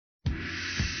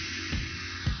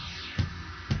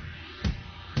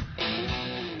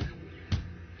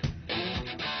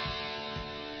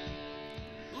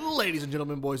Ladies and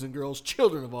gentlemen, boys and girls,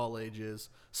 children of all ages,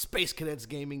 Space Cadets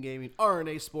Gaming,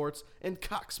 RNA Sports, and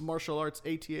Cox Martial Arts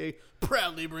ATA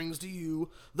proudly brings to you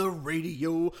the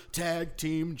Radio Tag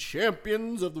Team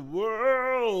Champions of the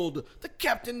World, the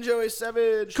Captain Joey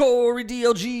Savage, Corey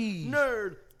DLG,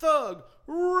 Nerd Thug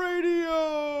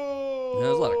Radio. Yeah,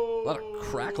 there's a lot of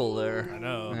crackle there. I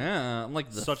know. Yeah, I'm like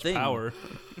the Such thing. power.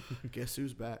 Guess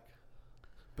who's back?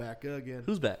 Back again.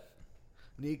 Who's back?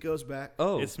 Nico's back.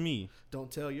 Oh, It's me.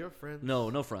 Don't tell your friends.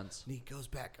 no friends. Nico's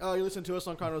back. Oh, you listen to us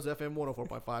on Conroe's FM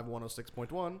 104.5,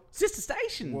 106.1, Sister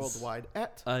stations. worldwide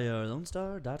at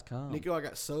IRLoneStar.com. Nico. I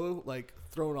got so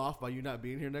thrown off by you not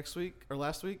being here next week or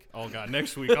last week. Oh, God.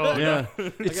 Next week. Oh, Yeah,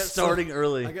 no. it's got starting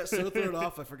early. I got so thrown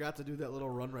off, I forgot to do that little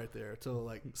run right there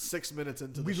until 6 minutes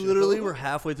into the We show. literally were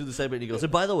halfway through the segment, and he goes,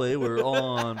 and by the way, we're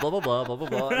on blah, blah, blah, blah, blah,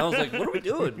 blah. And I was like, what are we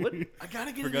doing? What? I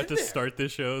gotta get Forgot it to in there. start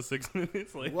this show 6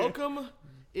 minutes later. Welcome.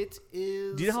 It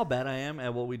is. Do you know how bad I am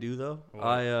at what we do, though? What?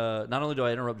 I not only do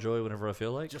I interrupt Joey whenever I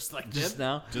feel like, Just like just then?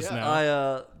 now. Just Yeah.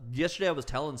 now. Yesterday I was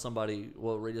telling somebody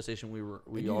what radio station we And are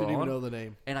you didn't even on, know the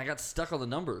name. and I got stuck on the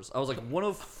numbers. I was like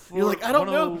 104. You're like, I don't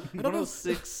know. I don't know.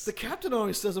 106. The captain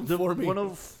always says them The for me.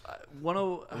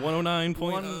 109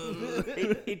 point.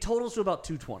 it totals to about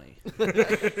 220.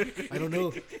 I don't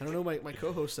know. My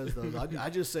co-host says those. I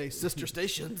just say sister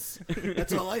stations.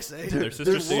 That's all I say. They're sister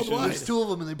They're stations. worldwide. There's two of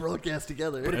them, and they broadcast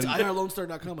together. But it's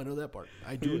IRLoneStar.com. I know that part.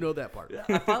 I do know that part.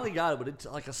 I finally got it, but it's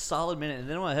like a solid minute. And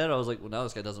then in my head, I was like, well, now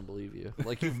this guy doesn't believe you.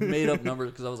 Like, you've made up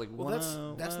numbers. Because I was like,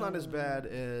 Well, that's not as bad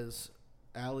as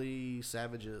Ali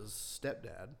Savage's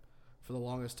stepdad. For the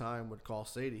longest time, would call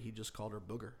Sadie. He just called her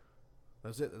Booger.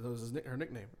 That's it. That was her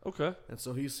nickname. Okay. And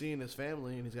so he's seeing his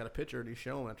family, and he's got a picture, and he's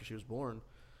showing him after she was born.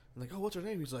 And like, oh, what's her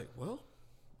name? He's like, well,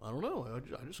 I don't know.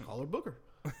 I just call her Booger.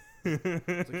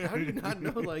 It's like, how do you not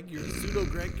know your pseudo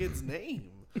grandkid's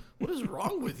name? What is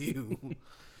wrong with you?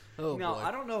 Oh Now, boy.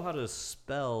 I don't know how to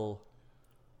spell.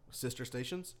 Sister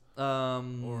stations.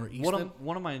 Or Easton?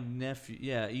 one of my nephews.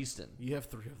 Yeah, Easton. You have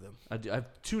 3 of them. I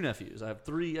have 2 nephews. I have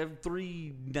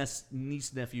three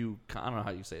niece nephew. I don't know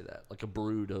how you say that. Like a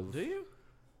brood of. Do you?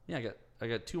 Yeah, I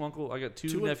got 2 uncle. I got 2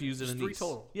 Two nephews and a just 3 niece.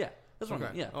 total? Yeah, that's what I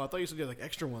mean. Yeah. Oh, I thought you said you had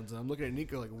extra ones, and I'm looking at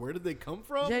Nico like, where did they come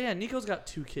from? Yeah. Nico's got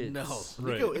 2 kids. No,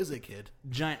 Right. Nico is a kid.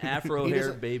 Giant He afro-haired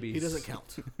doesn't- babies. He doesn't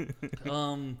count.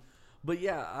 But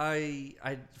yeah, I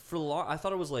I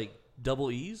thought it was like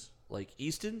double E's, like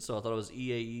Easton. So I thought it was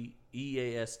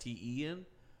EASTEN.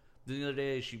 Then the other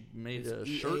day she made a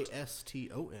shirt.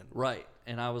 EASTON. Right,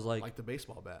 and I was like, Like the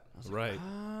baseball bat. Right.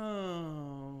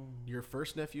 oh, Your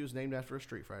first nephew is named after a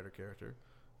Street Fighter character.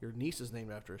 Your niece is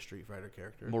named after a Street Fighter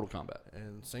character. Mortal Kombat.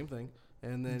 And same thing.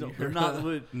 And then No, your- they're not.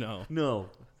 No. No.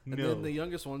 And then the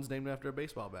youngest one's named after a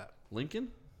baseball bat. Lincoln.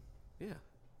 Yeah.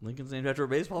 Lincoln's named after a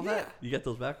baseball bat. Yeah. You got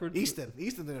those backwards. Easton's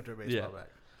named after a baseball Yeah. bat.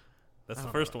 That's I the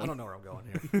don't first know. one. I don't know where I'm going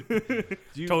here.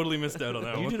 You, Totally missed out on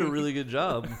that you one. did a really good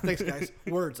job. Thanks, guys.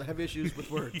 Words. I have issues with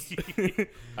words. We know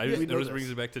just this. brings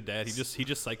it back to Dad. He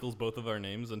just cycles both of our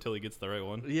names until he gets the right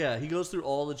one. Yeah, he goes through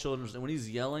all the children's, and when he's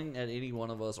yelling at any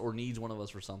one of us or needs one of us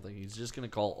for something, he's just gonna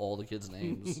call all the kids'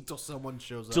 names Until someone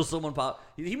shows up. until someone pop.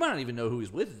 He might not even know who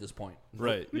he's with at this point.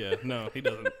 Right. Yeah. No, he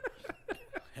doesn't.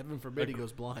 Heaven forbid he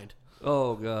goes blind.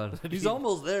 Oh God, he's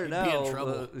almost there he'd be now. in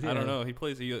trouble. but, I yeah. don't know.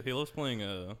 He loves playing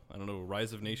I don't know,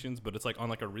 Rise of Nations, but it's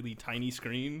on a really tiny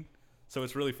screen. So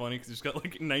it's really funny because he's got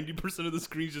 90% of the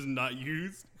screen's just not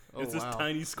used. Oh, It's this wow.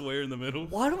 tiny square in the middle.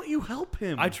 Why don't you help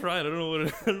him? I tried. I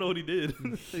don't know what he did.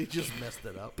 He just messed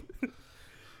it up.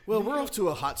 Well, we're off to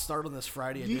a hot start on this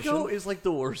Friday edition. Nico is like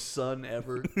the worst son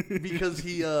ever because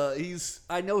he's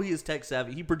I know he is tech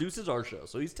savvy. He produces our show,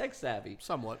 so he's tech savvy.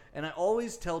 Somewhat. And I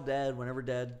always tell Dad whenever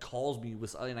Dad calls me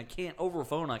with, and I can't over a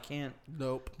phone. I can't.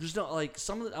 Nope. Just don't like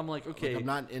some of the, I'm like, okay. I'm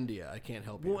not in India. I can't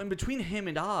help you. Well, in between him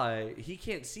and I, he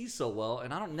can't see so well,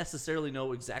 and I don't necessarily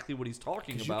know exactly what he's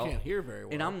talking 'Cause you about. can't hear very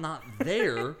well. And I'm not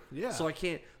there, Yeah. so I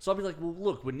can't. So I'll be like, well,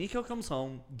 look, when Nico comes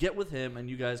home, get with him, and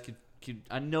you guys can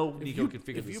I know Nico can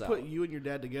figure this If you out. put you and your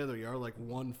dad together, you are like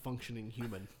one functioning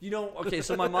human. You know, okay,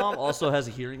 so my mom also has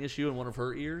a hearing issue in one of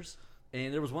her ears.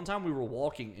 And there was one time we were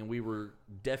walking and we were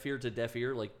deaf ear to deaf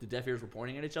ear, like the deaf ears were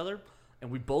pointing at each other. And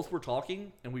we both were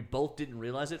talking and we both didn't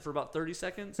realize it for about 30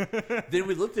 seconds. Then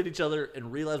we looked at each other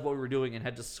and realized what we were doing and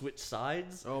had to switch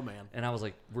sides. Oh man, And I was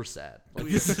like, we're sad. Like,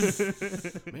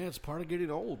 man, it's part of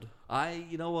getting old.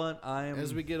 you know what?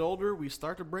 As we get older, we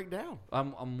start to break down.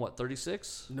 I'm what,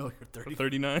 36? No, you're 30.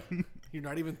 39. You're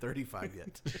not even 35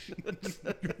 yet.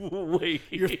 Wait.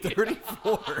 You're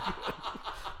 34.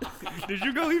 Did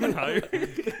you go even higher?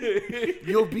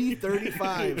 You'll be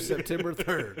 35 September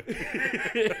 3rd.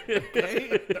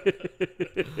 Okay?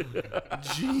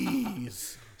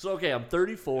 Jeez. So okay, I'm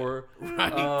 34.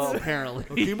 Apparently.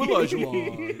 Hakeem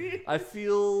Olajuwon. I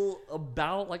feel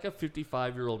about like a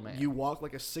 55-year-old man. You walk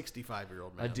like a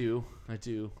 65-year-old man. I do.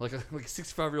 Like a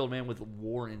 65-year-old man with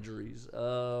war injuries.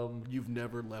 You've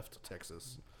never left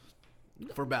Texas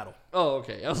for battle. Oh,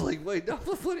 okay. I was like, wait, no,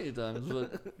 plenty of times,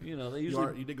 but they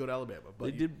usually You did go to Alabama,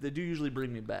 but they do usually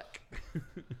bring me back.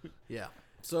 yeah.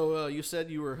 So you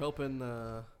said you were helping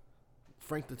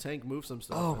Frank the Tank move some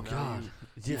stuff. Oh and now God,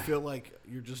 you yeah. feel like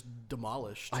you're just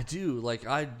demolished. I do. Like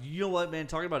you know what, man?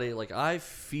 Talking about it, like I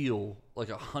feel like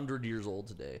 100 years old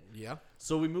today. Yeah.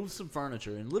 So we moved some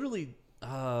furniture, and literally,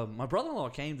 my brother-in-law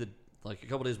came to like a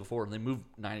couple days before, and they moved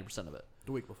 90% of it.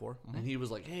 The week before. And he was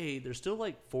like, "Hey, there's still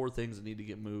like 4 things that need to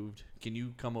get moved. Can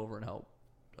you come over and help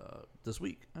this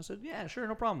week?" I said, "Yeah, sure,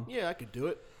 no problem." Yeah, I could do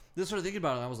it. Then started thinking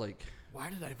about it, and I was like, Why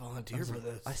did I volunteer for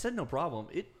this? "I said no problem.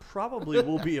 It probably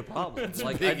will be a problem. a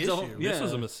like big I don't. issue. Yeah, This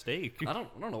was a mistake. I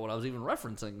don't know what I was even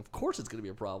referencing. Of course, it's going to be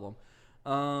a problem."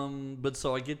 But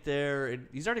so I get there, and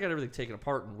he's already got everything taken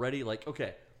apart and ready. Like,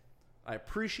 okay, I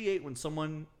appreciate when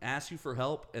someone asks you for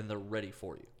help and they're ready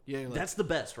for you. Yeah, you're like, That's the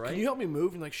best, right? Can you help me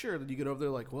move? And like, sure. Then you get over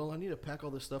there, like, well, I need to pack all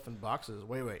this stuff in boxes.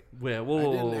 Wait. Yeah, I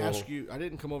whoa, didn't ask you. I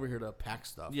didn't come over here to pack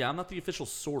stuff. Yeah, I'm not the official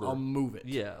sorter. I'll move it.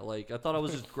 Yeah, like I thought I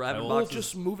was just grabbing We'll boxes.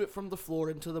 just move it from the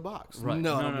floor into the box. Right.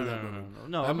 No, I No, don't do no, that no,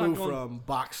 moving. no. I I'm not move going- from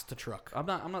box to truck. I'm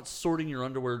not sorting your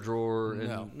underwear drawer.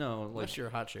 And, No. like Unless you're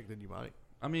a hot chick, then you might.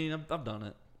 I mean, I've done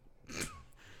it.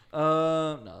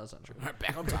 No, that's not true. All right,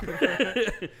 back on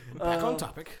topic. Back on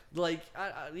topic. Like,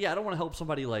 I don't want to help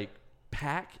somebody like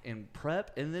pack and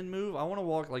prep and then move. I want to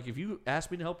walk. Like, if you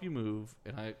asked me to help you move,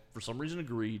 and I for some reason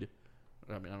agreed,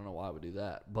 I mean, I don't know why I would do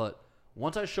that, but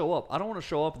once I show up, I don't want to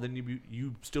show up and then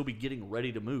you still be getting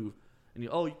ready to move, and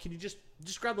can you just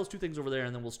grab those 2 things over there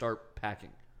and then we'll start packing.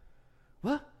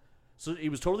 What? So he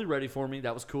was totally ready for me.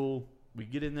 That was cool. We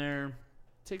get in there. It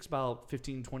takes about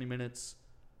 15-20 minutes.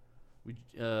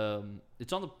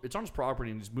 It's on his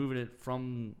property, and he's moving it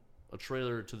from a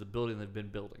trailer to the building they've been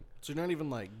building. So you're not even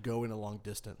like going a long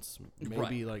distance,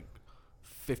 maybe like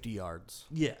 50 yards,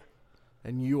 Yeah,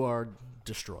 and you are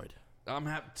destroyed. I'm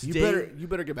happy. You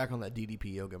better get back on that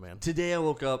DDP yoga, man. Today I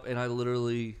woke up and I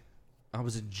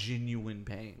was in genuine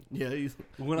pain. Yeah.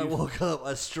 When I woke up,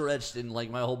 I stretched and like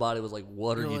my whole body was like,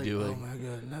 "What are you doing?" Oh my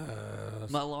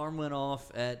goodness. My alarm went off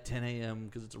at 10 a.m.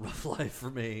 because it's a rough life for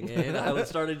me, and I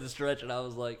started to stretch, and I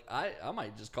was like, I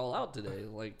might just call out today.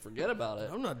 Like, forget about it.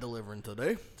 I'm not delivering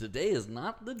today. Today is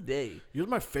not the day. You're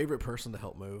my favorite person to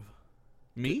help move.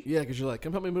 Me? Yeah, because you're like,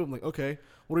 come help me move. I'm like, okay,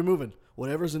 what are we moving?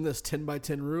 Whatever's in this 10 by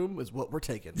 10 room is what we're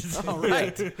taking. All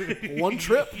right. One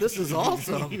trip. This is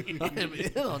awesome. I am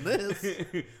in on this.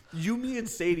 You, me, and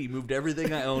Sadie moved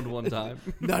everything I owned one time.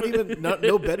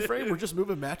 No bed frame. We're just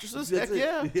moving mattresses. That's Heck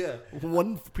it. yeah. Yeah.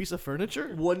 One piece of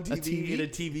furniture. One A TV and a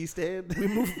TV stand.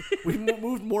 We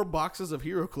moved more boxes of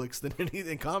HeroClix than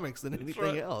anything comics than anything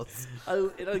right. else.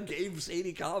 I gave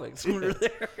Sadie comics when we were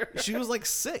there. She was like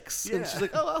 6, Yeah. and she's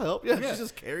like, "Oh, I'll help." Yeah, she's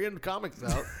just carrying comics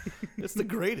out. It's the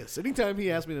greatest. Anytime he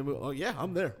asks me to move, oh yeah,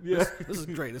 I'm there. Yeah. This is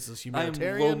great. This is I am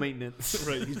humanitarian. low maintenance.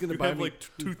 Right. He's gonna You buy have me- like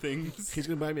 2 things. He's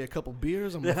gonna buy me a couple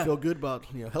beers. I'm gonna feel good about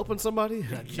helping somebody.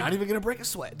 Not even gonna break a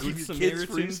sweat. Give your Some kids free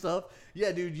Samaritan. stuff.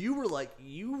 Yeah, dude, you were like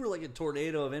a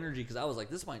tornado of energy because I was like,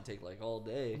 this might take like all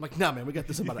day. I'm like, nah, man, we got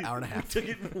this in about an hour and a half. Took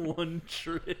it in one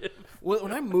trip.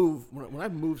 When I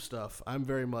move stuff, I'm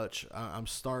very much I'm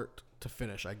start to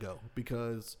finish. I go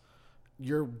because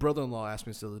your brother-in-law asked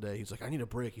me this the other day. He's like, I need a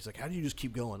break. He's like, how do you just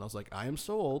keep going? I was like, I am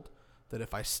so old that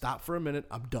if I stop for a minute,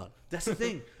 I'm done. That's the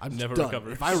thing. I'm Never done.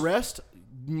 recover. If I rest,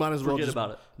 you might as well Forget just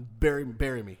about it. bury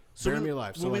me, So bury we- me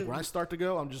alive. So when like we- when I start to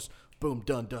go, I'm just boom,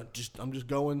 done. I'm just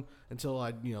going until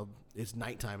it's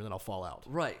nighttime and then I'll fall out.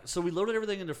 Right. So we loaded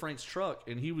everything into Frank's truck,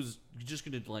 and he was just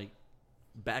gonna like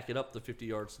back it up the 50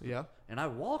 yards. Yeah. And I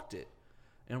walked it.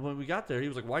 And when we got there, he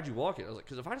was like, "Why'd you walk it?" I was like,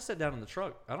 "Because if I just sat down in the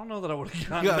truck, I don't know that I would have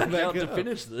gotten Got back out back to up.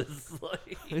 finish this."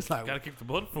 Like, It's like, Gotta keep the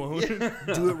blood flowing.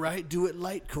 do it right, do it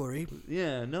light, Corey.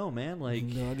 yeah, no, man. Like,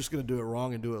 No, I'm just gonna do it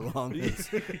wrong and do it long.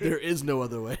 There is no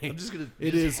other way. I'm just gonna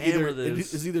It just is either hammer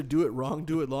this. it is either do it wrong,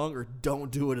 do it long, or don't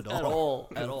do it at all.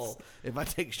 At all. If I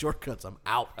take shortcuts, I'm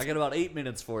out. I got about 8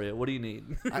 minutes for you. What do you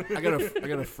need? I got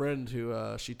a friend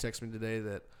who she texted me today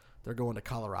that they're going to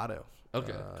Colorado.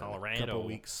 Okay. in a Colorado. couple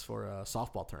weeks for a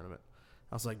softball tournament.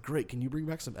 I was like, great. Can you bring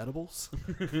back some edibles?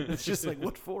 It's just like,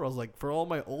 what for? I was like, for all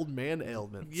my old man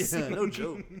ailments. Yeah, no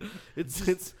joke.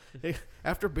 It's hey,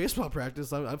 after baseball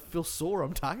practice, I feel sore.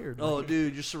 I'm tired. Oh, Like,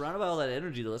 dude, you're surrounded by all that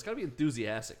energy, though. It's got to be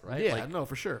enthusiastic, right? yeah, Like, no,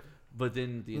 for sure. but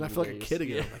then at the And end I of feel the like a day, kid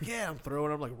again. yeah. I'm like, yeah, I'm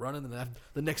throwing. I'm like running, and then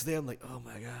the next day, I'm like, oh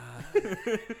my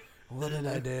god. What did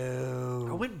I do?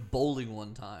 I went bowling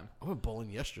one time. I went bowling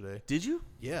yesterday. Did you?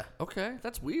 Yeah. Okay,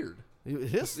 that's weird.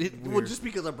 It is Well, weird. just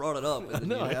because I brought it up. and then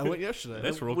No, you- I went yesterday.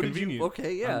 That's real What did you- convenient.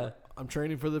 Okay, yeah. I'm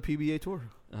training for the PBA tour.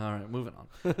 All right, moving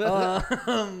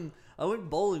on. I went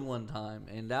bowling one time,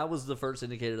 and that was the first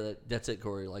indicator that that's it,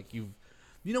 Corey. Like you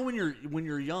know, when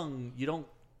you're young, you don't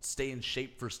stay in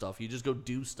shape for stuff. You just go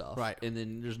do stuff, Right. And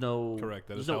then there's no Correct.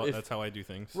 That's That's how I do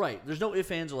things. right. There's no ifs,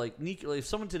 ands, or like Nico. Like if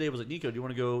someone today was like, Nico, do you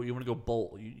want to go? You want to go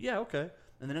bowl? Yeah, okay.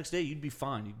 And the next day you'd be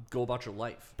fine. You'd go about your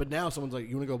life. But now someone's like,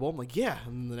 "You want to go bowl?" I'm like, "Yeah."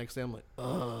 And the next day I'm like,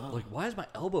 "Ugh." Like, why is my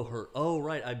elbow hurt? Oh,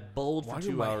 right. I bowled Why for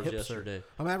do 2 my hours hips hurt? yesterday.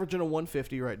 I'm averaging a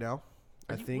 150 right now.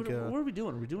 I think What are we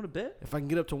doing? Are we doing a bit? if I can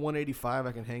get up to 185,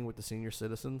 I can hang with the senior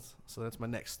citizens. So that's my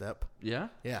next step. Yeah.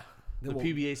 Yeah. The Then we'll-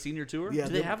 PBA senior tour. Yeah,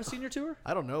 Do they they- have a senior tour?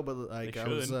 I don't know, but like They I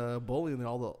was should. bowling and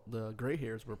all the gray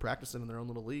hairs were practicing in their own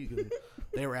little league. And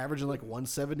they were averaging like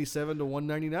 177 to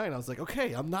 199. I was like,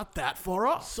 okay, I'm not that far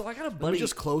off. So I got a Let buddy. me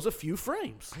just close a few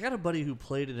frames. I got a buddy who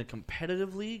played in a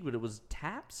competitive league, but it was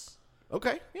taps,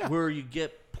 Okay, yeah. where you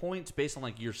get points based on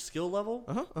like your skill level,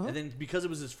 Uh-huh. and then because it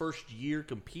was his first year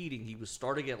competing, he was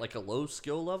starting at like a low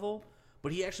skill level,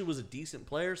 but he actually was a decent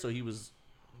player, so he was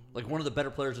like one of the better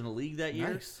players in the league that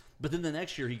year. Nice. But then the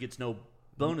next year he gets no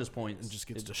bonus points And just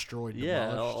gets destroyed. Yeah,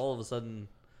 demolished. all of a sudden,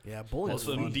 Yeah, All of bowling's a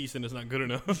sudden, fun. decent is not good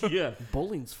enough. yeah.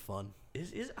 Bowling's fun.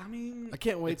 Is I mean, I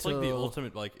can't wait It's like the till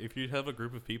ultimate. Like if you have a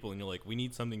group of people and you're like, we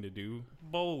need something to do,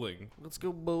 bowling. let's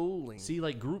go bowling. see,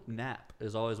 like group nap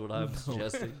is always what I'm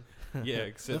suggesting. Yeah,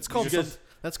 except that's called you guys-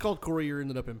 that's called Corey. You're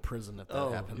ended up in prison if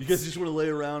that happens. you guys just want to lay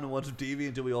around and watch some TV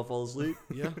until we all fall asleep?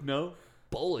 Yeah. No.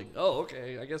 Bowling. Oh,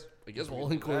 okay. I guess.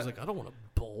 Bowling Corey's like, I don't want to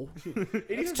bowl.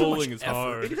 anytime bowling is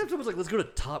hard. Anytime someone's like, let's go to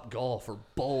Top Golf or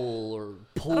bowl or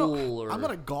I pool don't- or. I'm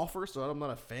not a golfer, so I'm not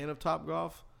a fan of Top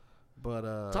Golf. But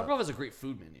Top Golf has a great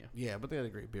food menu. yeah, but they had a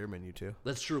great beer menu too.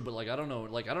 That's true, but like I don't know,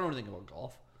 like I don't know anything about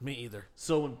golf. Me either.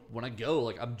 So when I go,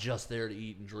 like I'm just there to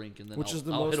eat and drink, and then Which I'll, is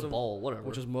the I'll most hit a of- ball, whatever.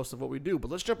 Which is most of what we do. But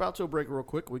let's jump out to a break real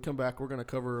quick. When we come back, we're going to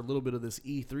cover a little bit of this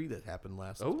E3 that happened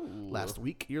last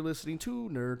week. You're listening to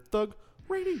Nerd Thug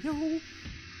Radio.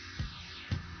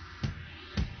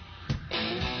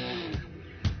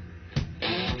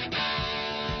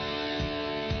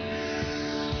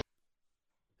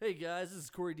 Hey guys, this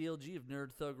is Corey DLG of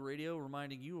Nerd Thug Radio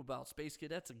reminding you about Space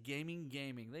Cadets of Gaming.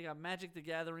 They got Magic the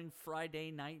Gathering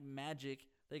Friday Night Magic.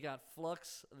 They got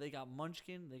Flux. They got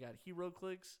Munchkin. They got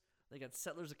HeroClix. They got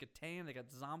Settlers of Catan. They got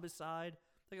Zombicide.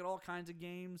 They got all kinds of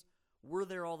games. We're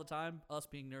there all the time, us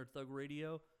being Nerd Thug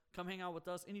Radio. Come hang out with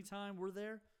us anytime. We're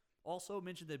there. Also,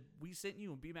 mention that we sent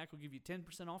you and BMAC will give you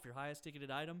 10% off your highest ticketed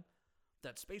item.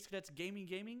 That's Space Cadets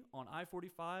Gaming on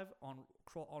I-45 on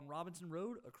Robinson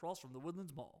Road across from the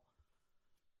Woodlands Mall.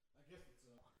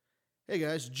 Hey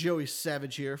guys, Joey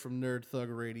Savage here from Nerd Thug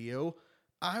Radio.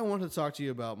 I want to talk to you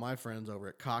about my friends over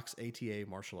at Cox ATA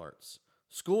Martial Arts.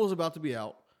 School is about to be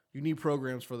out. You need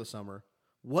programs for the summer.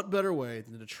 What better way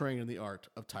than to train in the art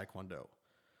of Taekwondo?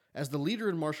 As the leader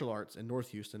in martial arts in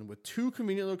North Houston with 2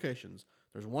 convenient locations,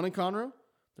 there's one in Conroe,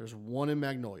 there's one in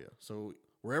Magnolia. So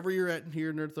wherever you're at here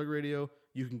at Nerd Thug Radio,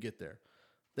 you can get there.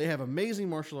 They have amazing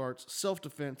martial arts,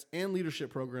 self-defense, and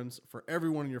leadership programs for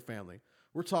everyone in your family.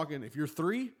 We're talking if you're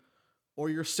 3 or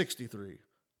you're 63,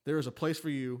 there is a place for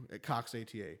you at Cox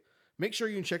ATA. Make sure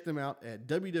you can check them out at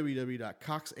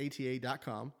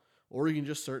www.coxata.com, or you can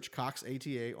just search Cox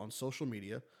ATA on social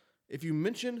media. If you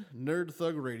mention Nerd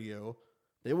Thug Radio,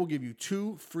 they will give you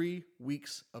 2 free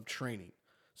weeks of training.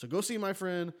 So go see my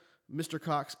friend, Mr.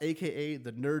 Cox, aka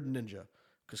the Nerd Ninja.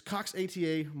 Because Cox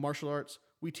ATA Martial Arts,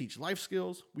 we teach life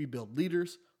skills, we build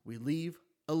leaders, we leave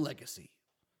a legacy.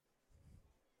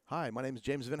 Hi, my name is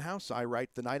James Vinhouse. I write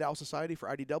the Night Owl Society for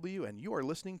IDW, and you are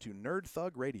listening to Nerd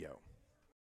Thug Radio.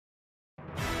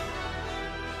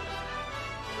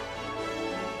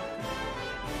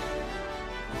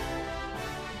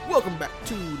 Welcome back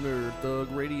to Nerd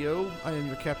Thug Radio. I am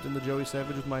your captain, the Joey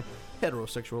Savage, with my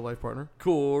heterosexual life partner.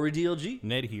 Corey DLG.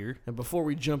 Ned here. And before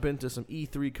we jump into some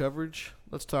E3 coverage,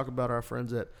 let's talk about our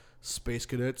friends at Space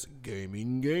Cadets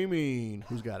Gaming.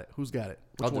 Who's got it? Which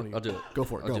I'll one of you? do it. Go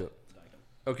for it. I'll Go. do it.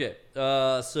 Okay,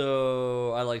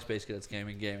 so I like Space Cadets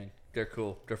Gaming. They're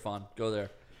cool. They're fun. Go there.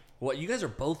 What, you guys are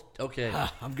both okay?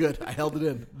 I'm good. I held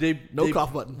it in. No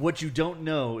cough button. What you don't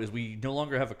know is we no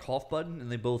longer have a cough button,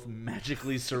 and they both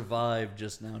magically survived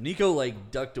just now. Nico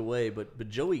ducked away, but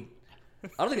Joey, I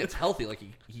don't think it's healthy. Like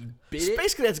he bit it.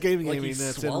 Space Cadets Gaming. Like he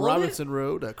That's in swallowed Robinson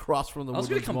Road, across from the I was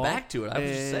gonna Woodlands come Mall. back to it. I was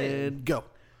just saying. And go.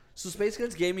 So Space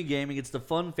Cadets Gaming, it's the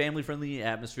fun, family-friendly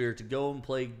atmosphere to go and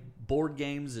play board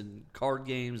games and card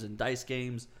games and dice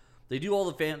games. They do all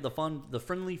the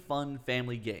friendly, fun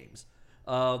family games.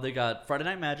 They got Friday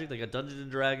Night Magic. They got Dungeons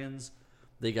and Dragons.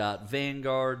 They got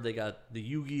Vanguard. They got the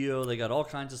Yu-Gi-Oh. They got all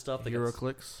kinds of stuff. They got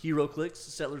HeroClix,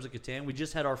 Settlers of Catan. We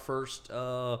just had our first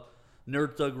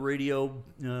Nerd Thug Radio.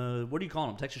 What do you call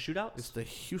them? Texas Shootout? It's the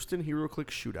Houston HeroClix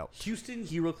Shootout. Houston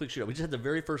HeroClix Shootout. We just had the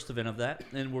very first event of that,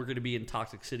 and we're going to be in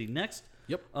Toxic City next.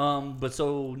 Yep. But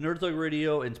so Nerd Thug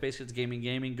Radio and Space Cadets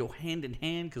Gaming go hand in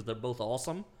hand because they're both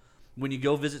awesome. When you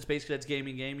go visit Space Cadets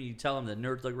Gaming, you tell them that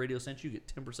Nerd Thug Radio sent you. You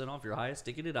get 10% off your highest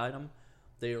ticketed item.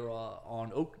 They are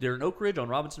they're in Oak Ridge on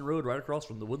Robinson Road, right across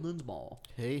from the Woodlands Mall.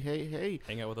 Hey.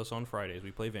 Hang out with us on Fridays.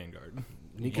 We play Vanguard.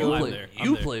 Nico, I'm there.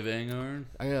 Play Vanguard.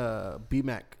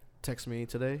 B-Mac texted me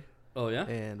today. Oh yeah.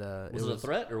 And was it a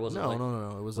threat or was it like,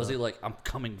 no? It was. Was he like, I'm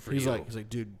coming for he's you? He's like,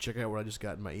 dude, check out what I just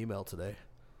got in my email today.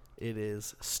 It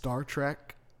is Star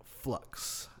Trek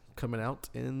Flux coming out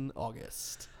in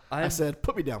August. I said,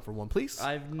 put me down for one, please.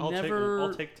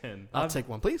 I'll take 10. I'll take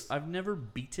one, please. I've never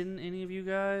beaten any of you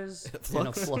guys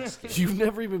Flux? in a Flux game. You've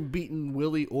never even beaten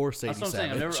Willie or Sadie. That's what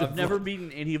I'm saying. I've never beaten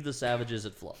any of the Savages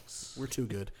at Flux. We're too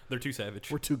good. They're too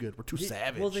savage. We're too good. We're too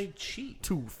savage. Well, they cheat.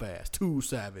 Too fast. Too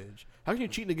savage. How can you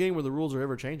cheat in a game where the rules are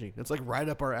ever changing? It's like right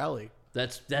up our alley.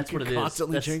 That's You what it can is.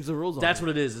 constantly change the rules on That's it.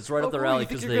 what it is. It's right up their alley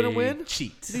because they you're gonna win?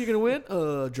 cheat. You think you're going to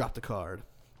win? Drop the card.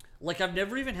 Like, I've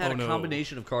never even had Oh, a no.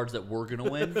 combination of cards that we're going to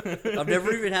win. I've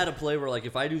never even had a play where, like,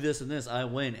 if I do this and this, I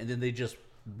win, and then they just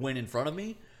win in front of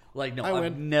me. Like, no,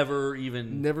 I've never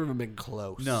even... Never even been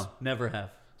close. No, never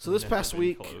have. So this Never past been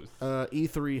week, close.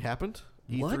 E3 happened.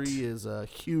 What? E3 is a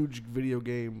huge video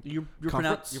game You're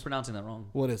conference. pronouncing that wrong.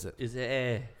 What is it? Is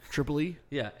Triple E?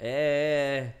 Yeah.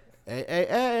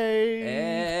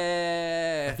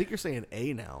 I think you're saying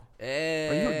A now. Are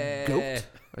Are you a goat?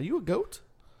 Are you a goat?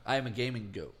 I am a gaming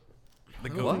goat. The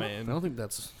What? Goat I Man. don't think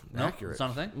that's No, accurate. it's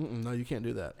not a thing? No, you can't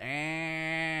do that.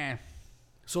 Eh.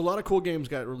 So a lot of cool games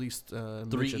got released. Three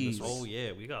mentioned this E's. week. Oh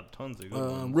yeah, we got tons of good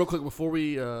ones. Real quick before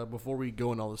we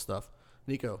go into all this stuff,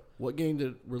 Nico, what game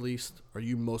that released are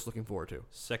you most looking forward to?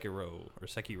 Sekiro.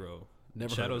 Never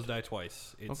heard Shadows of Die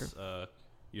Twice. It's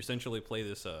you essentially play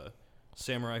this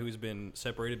samurai who's been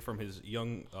separated from his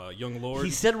young lord.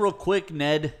 He said real quick,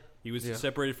 Ned. He was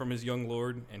separated from his young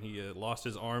lord, and he lost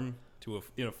his arm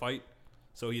in a fight.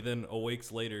 So he then awakes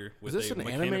later with Is this a an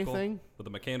anime mechanical thing? with a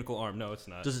mechanical arm. No, it's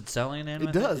not. Does it sound like an anime?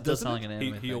 It does, It does doesn't sound it? like an He,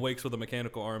 anime. he thing. awakes with a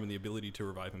mechanical arm and the ability to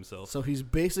revive himself. So he's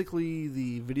basically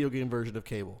the video game version of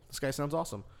Cable. This guy sounds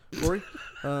awesome. Corey,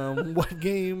 what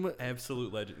game?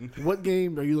 Absolute legend. What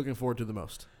game are you looking forward to the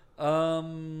most?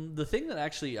 The thing that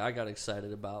actually I got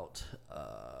excited about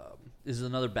is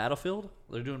another Battlefield.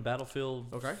 They're doing Battlefield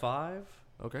 5.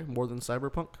 Okay, more than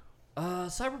Cyberpunk.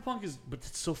 Cyberpunk is, but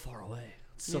it's so far away.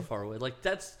 It's so far away. Like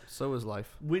that's So is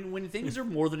life. when things are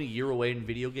more than a year away in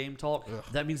video game talk.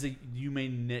 That means that you may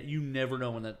you never know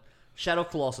when that Shadow of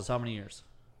Colossus. How many years?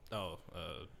 Oh,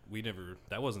 we never.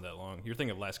 That wasn't that long. You're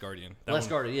thinking of Last Guardian. Last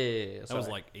Guardian. Yeah. That was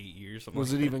sorry. like 8 years. Something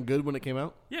Was like it even good when it came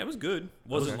out? Yeah, it was good.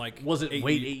 Wasn't like. Was it 8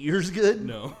 8 years good?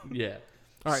 No. Yeah.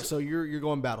 All right, so you're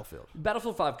going Battlefield.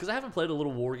 Battlefield 5 because I haven't played a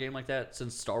little war game like that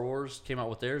since Star Wars came out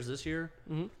with theirs this year.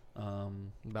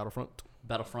 Battlefront.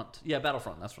 Battlefront. Yeah,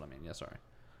 Battlefront. That's what I mean. Yeah, sorry.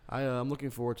 I'm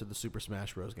looking forward to the Super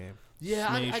Smash Bros. Game. Yeah,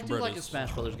 I Smash do like a Brothers.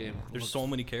 Smash Brothers game. There's so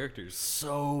many characters.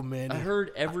 So many. I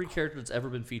heard every character that's ever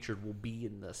been featured will be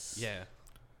in this. Yeah.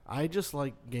 I just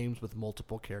like games with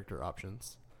multiple character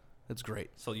options. It's great.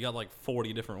 So you got like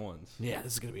 40 different ones. Yeah,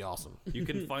 this is gonna be awesome. You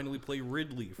can finally play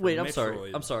Ridley from Wait, I'm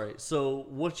Metroid. sorry. So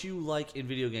what you like in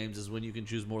video games is when you can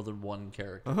choose more than one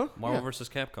character. Marvel Yeah. vs.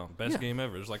 Capcom, best Yeah. game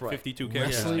ever. There's like Right. 52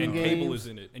 characters, Wrestling and Cable games. is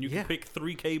in it, and you Yeah. can pick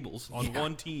 3 Cables on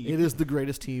one team. It is the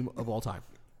greatest team of all time.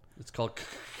 It's called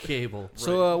Cable.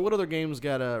 So, what other games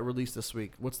got released this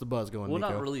week? What's the buzz going, Well,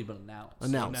 Nico? not really, but announced.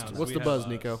 Announced. Announced. What's We the have, buzz,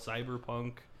 Nico?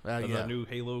 Cyberpunk, yeah. the new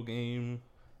Halo game.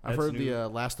 I've That's heard new. the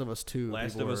Last of Us 2.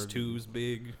 Last people of Us are- 2's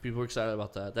big. People are excited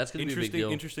about that. That's going to be a big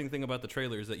deal. Interesting thing about the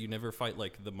trailer is that you never fight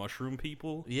like the mushroom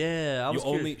people. Yeah, I was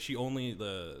curious. She only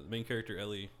the main character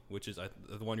Ellie, which is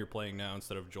the one you're playing now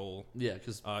instead of Joel. Yeah,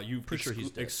 because You've Pretty sure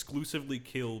he's dead. exclusively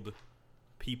killed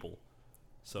people.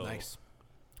 So Nice.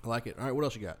 I like it. All right, what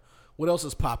else you got? What else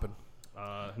is popping?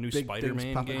 New Big Spider-Man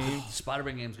things popping. game.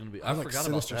 Spider-Man game's going to be. I I like forgot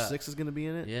Sinister about that. 6 is going to be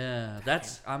in it. Yeah,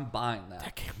 I'm buying that.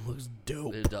 That game looks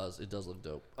dope. It does. It does look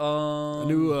dope. A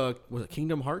new, was it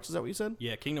Kingdom Hearts? Is that what you said?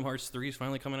 Yeah, Kingdom Hearts 3 is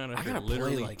finally coming out after gotta play,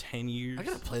 literally like- 10 years. I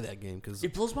got to play that game because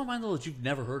It blows my mind though that you've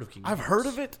never heard of Kingdom I've Hearts. heard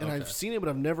of it and Okay. I've seen it, but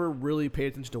I've never really paid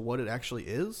attention to what it actually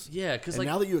is. Yeah, because And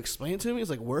like now that you explain it to me, it's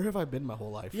like, where have I been my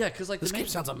whole life? yeah, because like This the game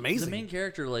sounds amazing. The main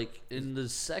character, like in the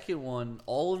second one,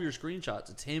 all of your screenshots,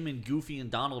 it's him and Goofy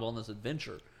and Donald on this adventure.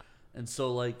 And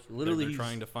so, like, They're literally, he's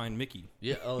trying to find Mickey.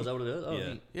 Yeah. Oh, is that what it is? Oh,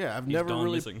 Yeah. neat. Yeah, I've He's never gone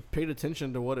really missing. paid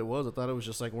attention to what it was. I thought it was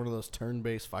just like one of those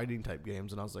turn-based fighting type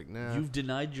games, and I was like, nah. You've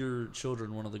denied your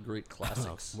children one of the great Oh,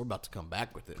 classics. we're about to come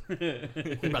back with it.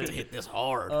 We're about to hit this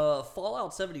hard.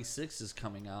 Fallout 76 is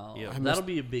coming out. Yeah. That'll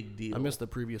be a big deal. I missed the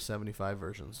previous 75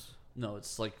 versions. No,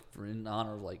 it's like in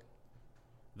honor of like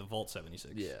The Vault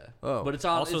 76. yeah. Oh. But it's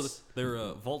on. Also, it's, their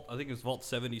Vault, I think it's Vault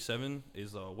 77,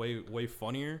 is way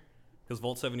funnier. Because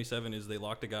Vault 77 is they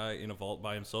locked a guy in a vault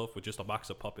by himself with just a box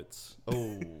of puppets. oh.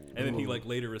 And then he like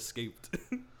later escaped.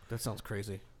 That sounds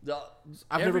crazy. The-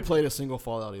 I've every- never played a single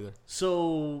Fallout either.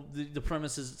 So the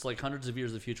premise is it's like hundreds of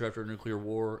years in the future after a nuclear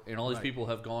war, and all these Right. people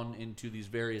have gone into these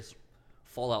various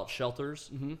Fallout shelters,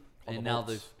 Mm-hmm. and the now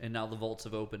vaults. the vaults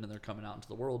have opened and they're coming out into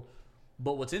the world.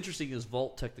 But what's interesting is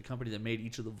Vault Tech, the company that made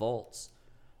each of the vaults,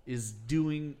 is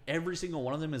doing every single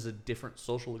one of them is a different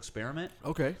social experiment.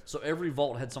 Okay. So every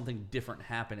vault had something different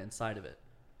happen inside of it.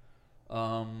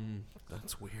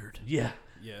 That's weird. Yeah.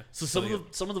 Yeah. So yeah,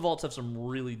 some of the vaults have some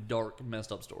really dark,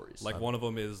 messed up stories. like one of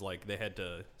them is like they had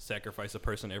to sacrifice a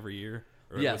person every year.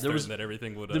 Or Yeah, it was there was- threatened that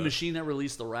everything would. the machine that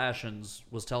released the rations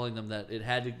was telling them that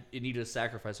it needed a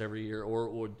sacrifice every year, or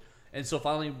it would. And so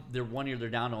finally, one year they're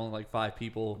down to only like 5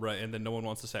 people. Right, and then no one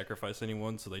wants to sacrifice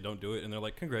anyone, so they don't do it, and they're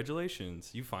like,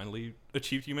 "Congratulations, you finally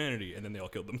achieved humanity," and then they all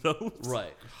killed themselves.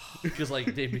 Right, because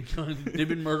like they've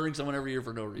been murdering someone every year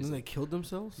for no And then reason. they killed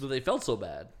themselves? So they felt so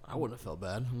bad. I wouldn't have felt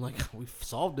bad. I'm like, we've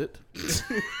solved it.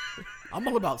 I'm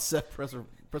all about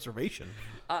self-preservation.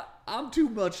 I'm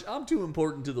too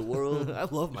important to the world. I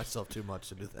love myself too much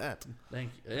to do that.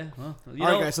 Thank you. Yeah. Well, All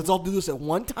right, guys, let's all do this at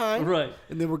one time. Right.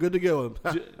 And then we're good to go.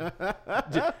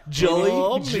 Joey.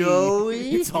 All me. Joey.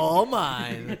 It's all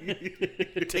mine.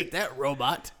 Take that,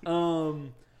 robot.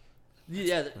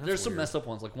 Yeah, there's some messed up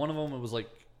ones. Like one of them, it was like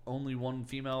only one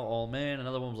female, all man.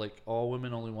 Another one was like all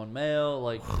women, only one male.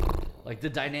 Like the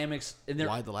dynamics. And they're,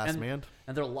 Why the last man?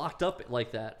 And they're locked up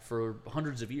like that for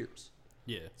hundreds of years.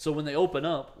 Yeah. So when they open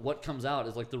up, what comes out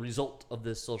is like the result of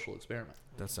this social experiment.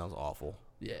 That sounds awful.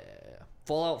 Yeah.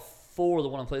 Fallout 4, the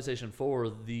one on PlayStation 4,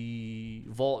 the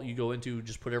vault you go into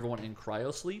just put everyone in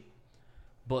cryosleep.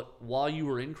 But while you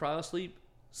were in cryosleep,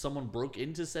 someone broke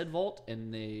into said vault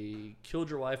and they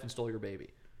killed your wife and stole your baby.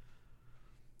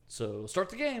 So start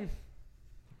the game.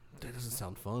 That doesn't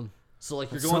sound fun. So like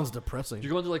That you're going sounds depressing. you're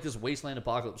going through like this wasteland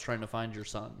apocalypse trying to find your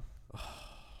son.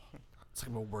 It's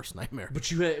like my worst nightmare.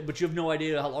 But you have no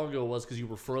idea how long ago it was because you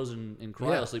were frozen in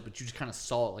cryosleep, but you just kind of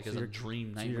saw it like as a your-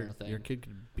 dream So nightmare thing. Your kid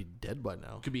could be dead by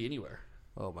now. Could be anywhere.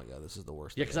 Oh my god, this is the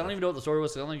worst. Yeah, because I don't even know what the story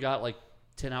was. I only got like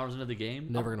 10 hours into the game.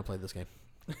 Never gonna play this game.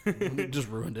 Just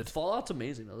ruined it. Fallout's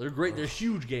amazing though. They're great. They're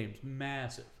huge games,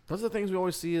 massive. Those are the things we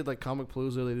always see at like Comic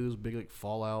Palooza. They do this big like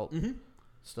Fallout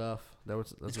stuff.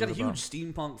 That's It's got a what huge about.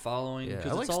 steampunk following. Yeah, I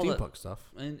because like it's all steampunk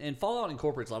stuff. and Fallout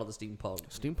incorporates a lot of the steampunk,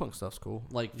 Steampunk stuff's cool.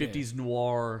 like 50s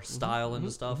noir style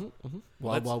into stuff.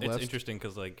 Wild Wild it's West. interesting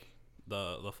because like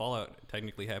the Fallout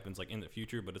technically happens like in the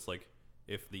future, but it's like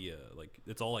if the like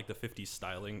it's all like the 50s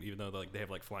styling, even though like they have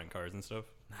like flying cars and stuff.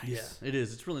 Yeah, it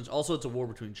is. It's really also it's a war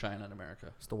between China and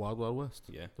America. It's the Wild Wild West.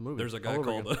 Yeah, the movie. There's a guy All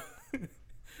over called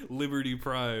Liberty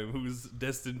Prime who's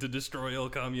destined to destroy all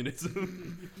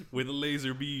communism with a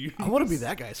laser beam. I want to be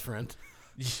that guy's friend.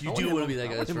 You do want to be that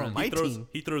guy's him on friend. my He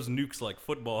team. throws nukes like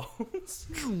footballs.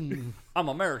 I'm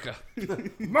America.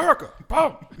 America, boom!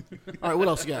 All right, what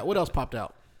else you got? What else popped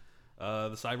out?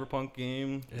 The Cyberpunk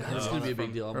game. That's gonna be a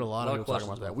big deal. I heard a lot of people talking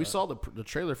questions about that. We saw the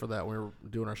trailer for that when we were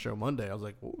doing our show Monday. I was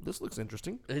like, "Oh, this looks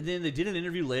interesting." And then they did an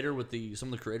interview later with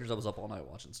some of the creators. I was up all night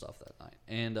watching stuff that night,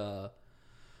 and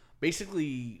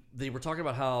basically they were talking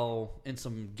about how in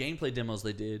some gameplay demos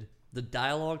they did, the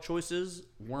dialogue choices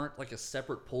weren't like a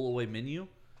separate pull away menu.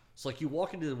 So like you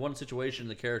walk into one situation,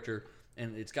 the character,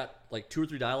 and it's got like 2 or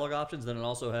 3 dialogue options. Then it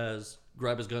also has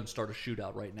grab his gun, start a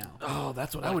shootout right now. Oh,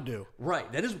 that's what I would do.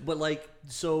 Right. That is, but like,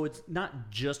 so it's not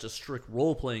just a strict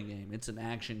role playing game. It's an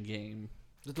action game.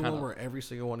 Is it the Kinda- one where every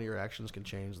single one of your actions can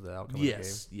change the outcome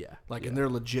Yes. of the game? Yeah. Like, yeah. and they're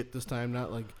legit this time,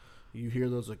 not like you hear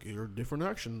those like your different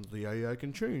actions. The AI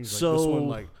can change. Like, So- this one,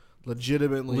 like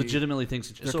legitimately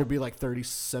thinks it's there could be like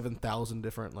 37,000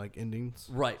 different like endings.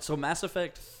 Right. So Mass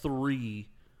Effect 3.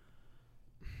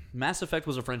 Mass Effect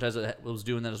was a franchise that was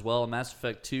doing that as well. And Mass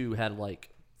Effect 2 had like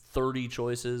 30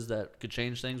 choices that could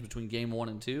change things between game 1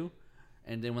 and 2.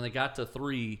 And then when they got to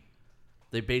 3,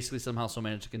 they basically somehow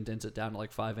managed to condense it down to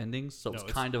like 5 endings. So it's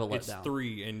kind of a It's letdown.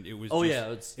 3, and it was. Oh, just, yeah,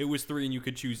 it's- it was 3, and you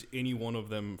could choose any one of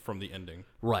them from the ending.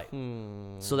 Right.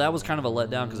 So that was kind of a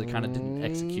letdown because it kind of didn't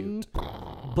execute.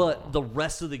 But the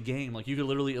rest of the game, like you could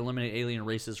literally eliminate alien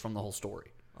races from the whole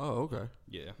story. Oh, okay.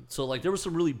 Yeah. So like there were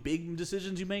some really big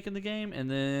decisions you make in the game, and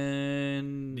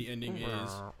then The ending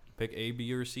is pick A,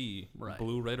 B, or C. Right.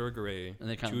 Blue, red, or gray. And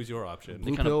they kinda- choose your option.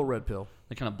 Blue kinda- pill, red pill.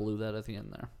 they kind of blew that at the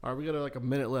end there. All right, we got like a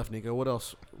minute left, Nico. What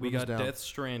else? We Run us got down. Death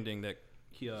Stranding, that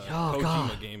God.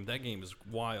 Kojima game. That game is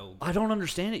wild. I don't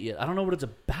understand it yet. I don't know what it's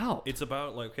about. It's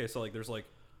about like, okay, so like there's like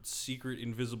secret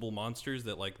invisible monsters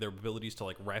that like their abilities to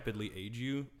like rapidly age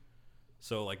you.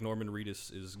 So like Norman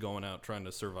Reedus is going out trying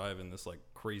to survive in this like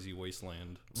crazy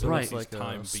wasteland. So Right. it's like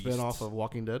Time a beasts. spin-off of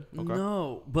Walking Dead. Okay.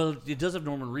 No, but it does have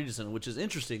Norman Reedus in it, which is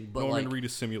interesting. But Norman like, Reedus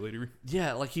Simulator.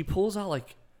 yeah, like he pulls out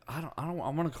like I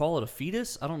want to call it a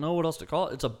fetus. I don't know what else to call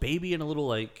it. It's a baby in a little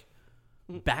like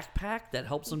backpack that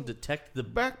helps him detect the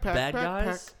Backpack, bad backpack.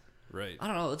 guys. Right. I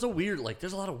don't know. It's a weird like.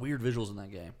 There's a lot of weird visuals in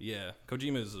that game. Yeah.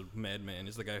 Kojima is a madman.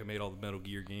 He's the guy who made all the Metal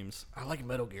Gear games. I like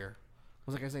Metal Gear.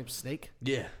 Was that guy's name Snake?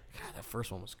 Yeah, God, that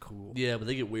first one was cool. yeah, but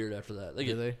they get weird after that. They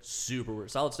Do get they? super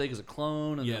weird. Solid Snake is a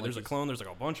clone. And Yeah, then, there's a like, clone. There's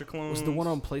like a bunch of clones. Was the one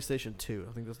on PlayStation 2?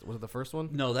 I think this was it the first one.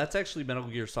 No, that's actually Metal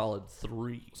Gear Solid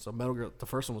 3. So Metal Gear, the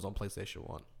first one was on PlayStation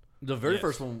 1. The very Yes.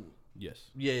 first one. Yes.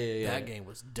 Yeah. That game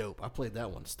was dope. I played that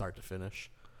one start to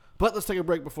finish. But let's take a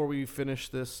break before we finish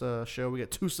this show. We got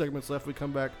 2 segments left. We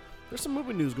come back. There's some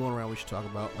movie news going around we should talk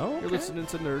about. Oh, You're okay. listening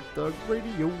to Nerd Thug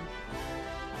Radio.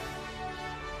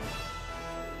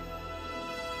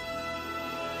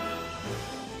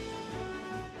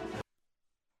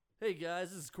 Hey guys,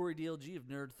 this is Corey DLG of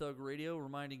Nerd Thug Radio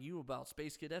reminding you about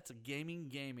Space Cadets of Gaming.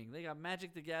 They got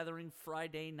Magic the Gathering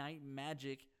Friday Night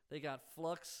Magic. They got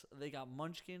Flux. They got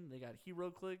Munchkin. They got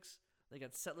HeroClix. They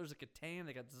got Settlers of Catan.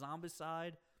 They got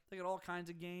Zombicide. They got all kinds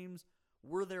of games.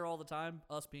 We're there all the time,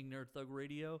 us being Nerd Thug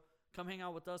Radio. Come hang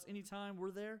out with us anytime.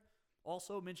 We're there.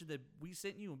 Also, mention that we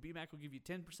sent you, and BMAC will give you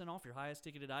 10% off your highest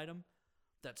ticketed item.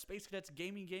 That's Space Cadets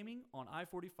Gaming on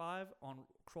I-45 on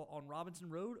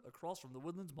Robinson Road across from the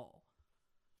Woodlands Mall.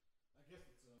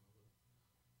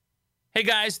 Hey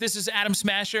guys, this is Adam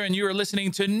Smasher, and you are listening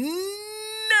to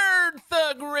Nerd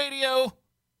Thug Radio.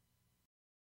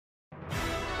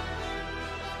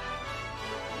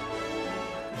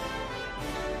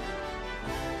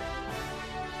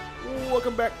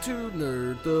 Welcome back to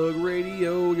Nerd Thug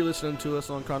Radio. You're listening to us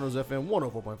on Conroe's FM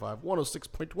 104.5,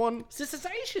 106.1,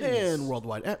 Sensations! and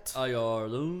worldwide at.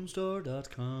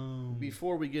 IRLoneStar.com.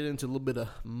 Before we get into a little bit of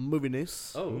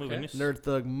moviness, Oh, okay. Moviness. Nerd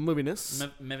Thug moviness,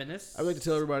 Mevinus? I'd like to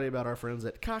tell everybody about our friends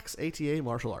at Cox ATA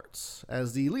Martial Arts.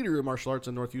 As the leader in martial arts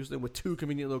in North Houston with 2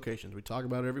 convenient locations, we talk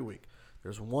about it every week.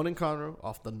 There's one in Conroe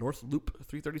off the North Loop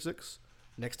 336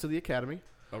 next to the Academy.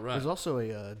 All right. There's also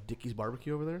a Dickey's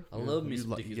Barbecue over there. I love me you'd some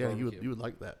like- Dickey's yeah, Barbecue. you would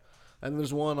like that. And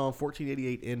there's one on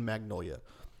 1488 in Magnolia.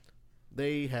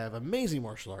 They have amazing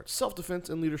martial arts, self-defense,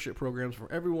 and leadership programs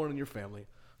for everyone in your family.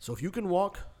 So if you can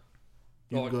walk,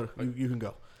 you can go. You can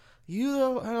go.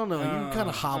 You, I don't know. You kind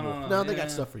of hobble. No, they got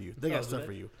stuff for you. They got stuff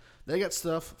for you. They got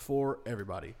stuff for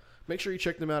everybody. Make sure you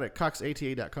check them out at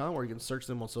coxata.com, or you can search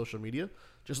them on social media.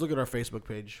 Just look at our Facebook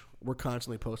page. We're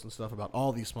constantly posting stuff about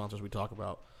all these sponsors we talk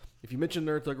about. If you mention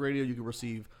Nerd Thug Radio, you can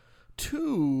receive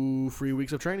 2 free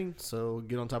weeks of training. So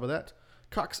get on top of that.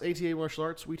 Cox ATA Martial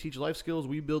Arts. We teach life skills.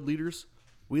 We build leaders.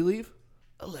 We leave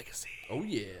a legacy. Oh,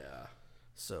 yeah.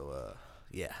 So,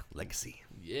 yeah, legacy.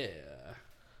 Yeah.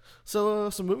 So,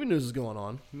 some movie news is going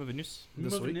on Moviness.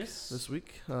 this Movie week. news? This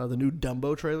week, the new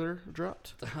Dumbo trailer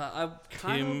dropped. I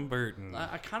kind Tim of... Burton.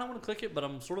 I kind of want to click it, but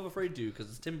I'm sort of afraid to because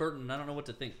it's Tim Burton and I don't know what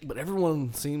to think. But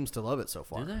everyone seems to love it so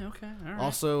far. Do they? Okay. All right.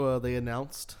 Also, they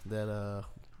announced that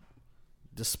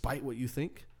despite what you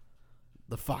think,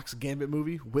 the Fox Gambit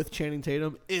movie with Channing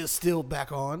Tatum is still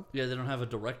back on. Yeah, they don't have a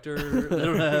director. They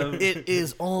don't have... It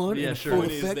is on Yeah, in sure. full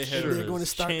Point is, effect. they have and they're going to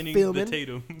start Channing filming. the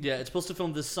Tatum. Yeah, it's supposed to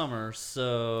film this summer,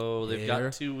 so they've Here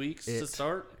got 2 weeks to it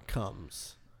start.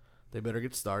 Comes. They better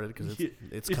get started because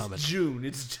it's coming. It's June.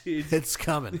 It's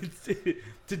coming.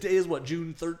 Today is what,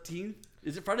 June 13th?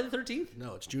 Is it Friday the 13th?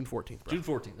 No, it's June 14th, bro. June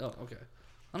 14th. Oh, okay.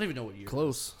 I don't even know what year.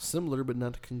 Close. Similar, but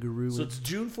not congruent. So it's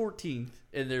June 14th,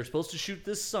 and they're supposed to shoot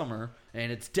this summer, and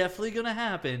it's definitely going to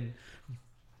happen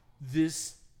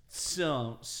this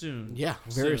soon. Yeah,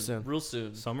 very soon. Real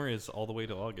soon. Summer is all the way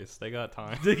to August. They got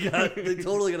time. They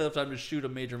totally got enough time to shoot a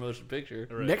major motion picture.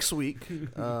 Right. Next week.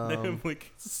 They have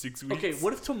like 6 weeks. Okay,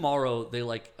 what if tomorrow they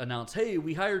announce, hey,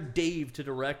 we hired Dave to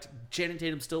direct, Channing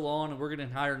Tatum's still on, and we're going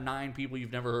to hire 9 people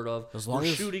you've never heard of. As long we're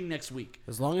as- shooting next week.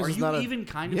 As long as Are it's you not even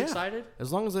kind of Yeah. excited?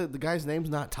 As long as the guy's name's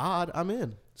not Todd, I'm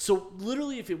in. So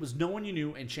literally, if it was no one you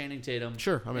knew and Channing Tatum,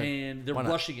 Sure, I'm in. and they're Why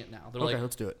not? rushing it now. They're Okay, like,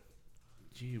 let's do it.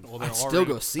 Well, I'd still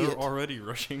go see they're it. already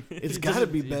rushing. It's It got to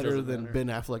doesn't- be it better doesn't than matter. Ben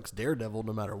Affleck's Daredevil,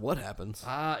 no matter what happens.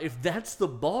 If that's the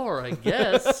bar, I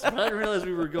guess. But I didn't realize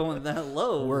we were going that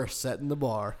low. We're setting the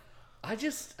bar. I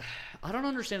don't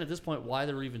understand at this point why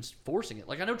they're even forcing it.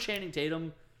 Like, I know Channing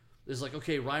Tatum is like,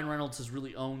 okay, Ryan Reynolds has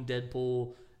really owned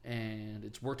Deadpool, and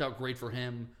it's worked out great for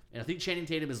him. And I think Channing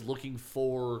Tatum is looking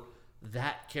for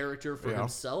that character for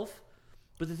himself.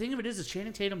 But the thing of it is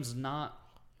Channing Tatum's not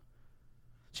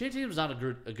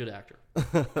a good actor.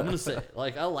 I'm gonna say it.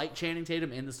 Like, I like Channing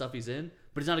Tatum in the stuff he's in,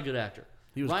 but he's not a good actor.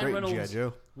 He was Ryan great in Reynolds G.I.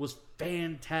 Joe. was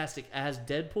fantastic as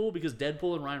Deadpool because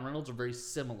Deadpool and Ryan Reynolds are very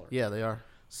similar. Yeah, they are.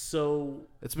 So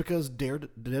It's because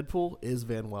Deadpool is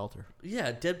Van Welter.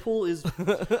 yeah, Deadpool is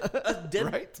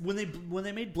Right? when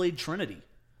they made Blade Trinity,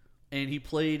 and he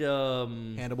played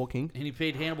Hannibal King. and he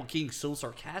played Hannibal King so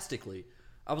sarcastically.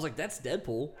 I was like, that's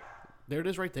Deadpool. There it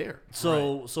is right there.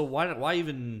 So why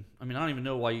even? I mean, I don't even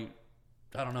know why you.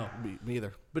 I don't know. Me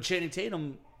either. But Channing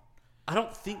Tatum, I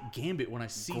don't think Gambit when I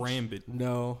see. Gambit.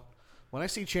 No. When I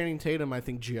see Channing Tatum, I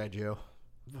think G.I. Joe.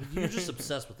 You're just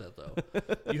obsessed with that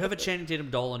though. You have a Channing Tatum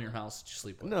doll in your house that you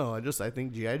sleep with. No, I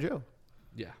think G.I. Joe.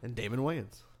 Yeah. And Damon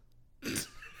Wayans.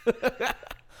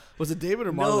 Was it David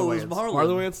or Marlon No, it Wayans? was Marlon.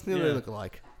 Marlon Wayans? Yeah, they Yeah. look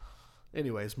alike.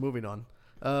 Anyways, moving on.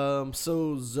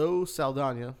 So Zoe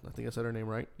Saldana, I think I said her name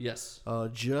right, Yes.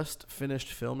 just finished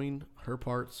filming her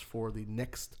parts for the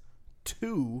next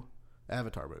 2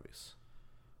 Avatar movies.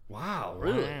 Wow.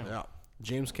 Really? Yeah.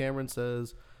 James Cameron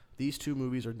says these 2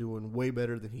 movies are doing way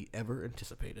better than he ever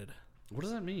anticipated. What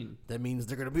does that mean? That means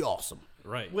they're going to be awesome.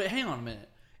 Right. Wait, hang on a minute.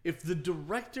 If the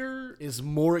director Is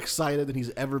more excited than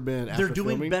he's ever been after they're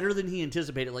doing filming. better than he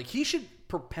anticipated. Like, he should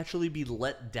perpetually be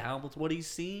let down with what he's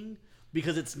seeing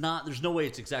because it's not. There's no way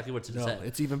it's exactly what's in his No, head.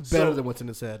 it's even better So- than what's in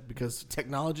his head because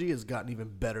technology has gotten even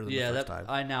better than yeah. the first That time.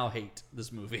 I now hate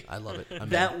this movie. I love it.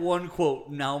 That one quote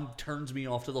now turns me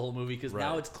off to the whole movie because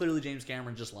now Right. it's clearly James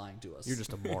Cameron just lying to us. You're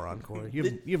just a moron, Corey. You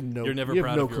have no. You're never you have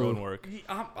proud no of your clue. own work.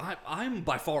 I'm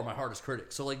by far my hardest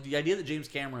critic. So like the idea that James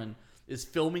Cameron is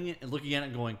filming it and looking at it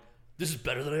and going, "This is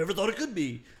better than I ever thought it could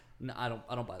be." No, I don't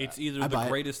buy that. It's either I the buy it.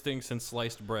 greatest thing since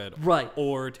sliced bread, Right.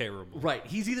 or terrible. Right.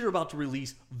 He's either about to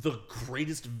release the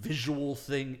greatest visual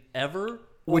thing ever,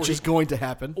 Which or is going to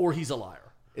happen. or he's a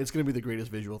liar. It's going to be the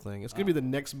greatest visual thing. It's going to be the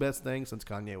next best thing since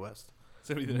Kanye West. It's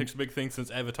gonna be the next big thing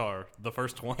since Avatar, the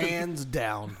first one. Hands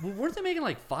down. Well, weren't they making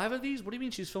like 5 of these? What do you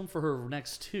mean she's filmed for her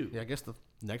next 2? Yeah, I guess the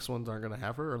next ones aren't going to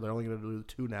have her, or they're only going to do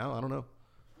 2 now. I don't know.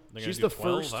 They're gonna She's do the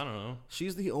 12? first. I don't know.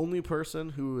 She's the only person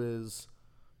who is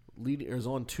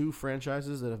on 2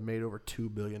 franchises that have made over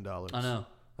 $2 billion. I know.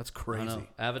 That's I crazy. know.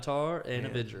 Avatar and Yeah,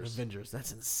 Avengers. Avengers.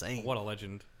 That's insane. What a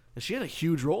legend. And she had a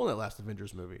huge role in that last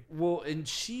Avengers movie. Well, and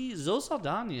Zoe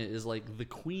Saldana is like the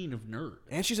queen of nerd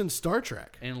And she's in Star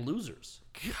Trek. and losers.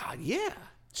 God, yeah.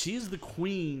 She is the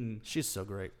queen. She's so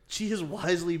great. She has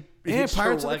wisely And hitched her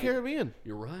Pirates of the wagon. Caribbean.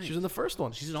 You're right. She's in the first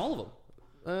one. She's in all of them.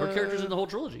 Her character's in the whole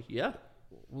trilogy. Yeah.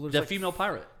 Well, there's That like, female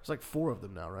pirate. There's like 4 of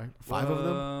them now, right? 5 of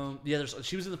them? Yeah,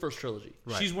 she was in the first trilogy.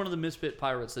 Right. She's one of the misfit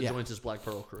pirates that Yeah. joins his Black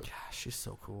Pearl crew. Gosh, she's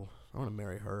so cool. I want to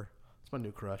marry her. It's my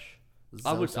new crush.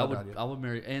 I Zoe Saldana. would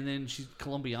marry. And then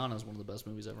Colombiana is one of the best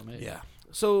movies ever made. Yeah.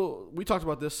 So we talked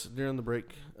about this during the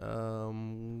break.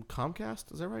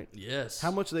 Comcast, is that right? Yes.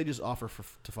 How much did they just offer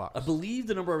to Fox? I believe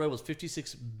the number I read was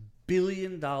 $56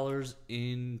 billion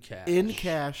in cash. In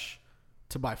cash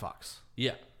to buy Fox.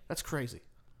 Yeah. That's crazy.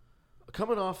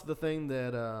 Coming off the thing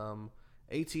that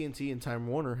AT&T and Time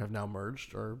Warner have now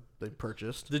merged, or they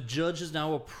purchased. The judge has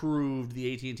now approved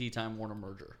the AT&T Time Warner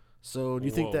merger. So do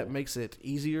you think that Whoa. makes it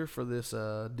easier for this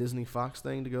Disney Fox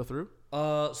thing to go through?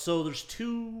 So there's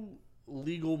 2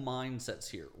 legal mindsets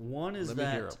here. One is Let me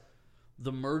hear that 'em.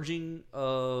 the merging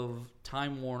of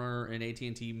Time Warner and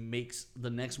AT&T makes the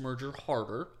next merger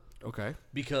harder Okay.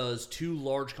 because 2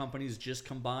 large companies just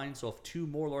combined. So if 2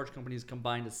 more large companies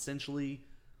combined, essentially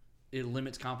it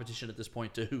limits competition at this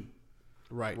point to who?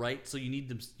 Right. Right? So you need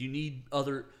them. You need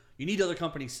other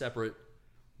companies separate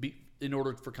in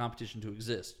order for competition to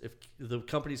exist. If the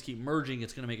companies keep merging,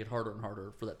 it's going to make it harder and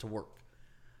harder for that to work.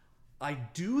 I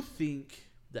do think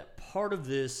that part of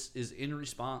this is in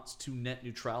response to net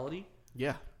neutrality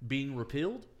Yeah. being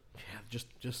repealed. Yeah,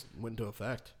 just went into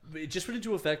effect. It just went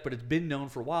into effect, but it's been known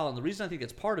for a while. And the reason I think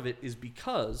that's part of it is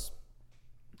because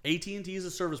AT&T is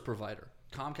a service provider.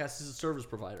 Comcast is a service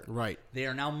provider. Right. They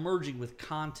are now merging with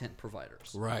content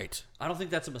providers. Right. I don't think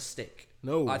that's a mistake.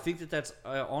 No. I think that that's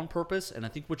on purpose, and I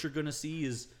think what you're going to see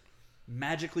is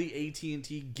magically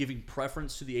AT&T giving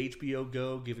preference to the HBO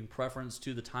Go, giving preference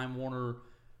to the Time Warner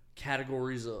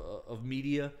categories of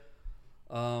media.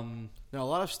 Now, a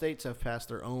lot of states have passed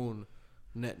their own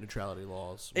net neutrality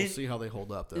laws. We'll And- see how they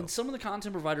hold up, though. And some of the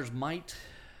content providers might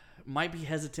be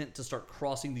hesitant to start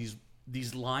crossing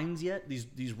these lines yet,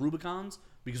 these Rubicons,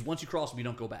 because once you cross them, you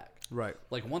don't go back. Right.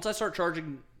 Like once I start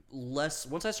charging less,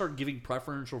 once I start giving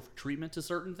preferential treatment to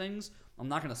certain things, I'm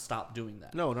not going to stop doing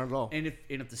that. No, not at all. And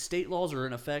if the state laws are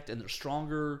in effect and they're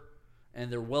stronger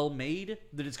and they're well made,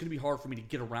 then it's going to be hard for me to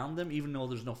get around them, even though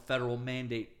there's no federal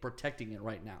mandate protecting it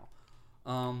right now.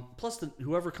 Plus,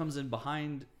 whoever comes in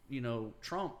behind,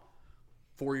 Trump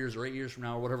 4 years or 8 years from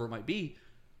now or whatever it might be,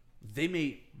 they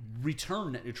may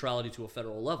return net neutrality to a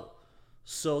federal level.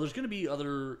 So there's going to be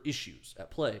other issues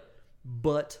at play.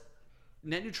 But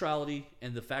net neutrality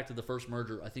and the fact of the first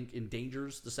merger, I think,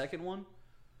 endangers the second one.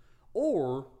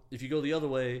 Or if you go the other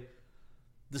way,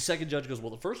 the second judge goes, well,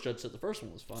 the first judge said the first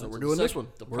one was fine. So we're the doing this one.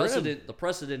 The We're in.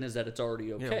 precedent is that it's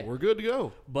already okay. Yeah, we're good to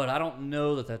go. But I don't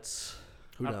know that that's...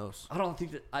 Who knows? I don't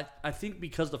think that... I think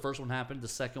because the first one happened, the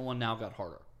second one now got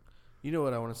harder. You know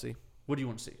what I want to see? What do you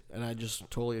want to see? And I just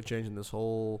totally am changing this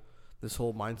whole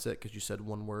mindset because you said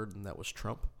one word, and that was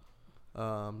Trump. Do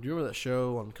you remember that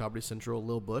show on Comedy Central,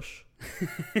 Lil Bush?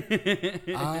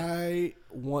 I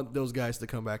want those guys to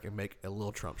come back and make a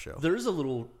Lil Trump show. There is a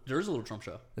little Trump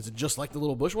show. Is it just like the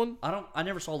Little Bush one? I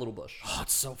never saw Little Bush. Oh,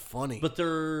 it's so funny. But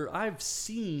I've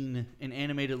seen an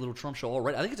animated little Trump show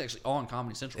already. I think it's actually on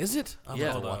Comedy Central. Is it? I'm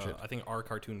Yeah. gonna have to watch it. I think Our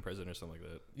Cartoon President or something like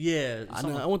that. Yeah. I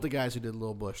know. I want the guys who did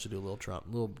Lil Bush to do Lil Trump,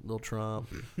 Lil Trump,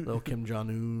 Lil Kim Jong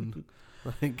Un.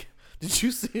 Like, did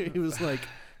you see? He was like,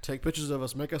 take pictures of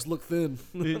us, make us look thin,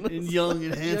 and young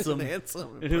and handsome. Young and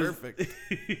handsome, and It was- perfect.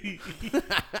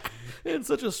 And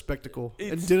such a spectacle.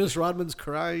 And Dennis Rodman's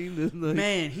crying. And like,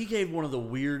 Man, he gave one of the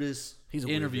weirdest He's a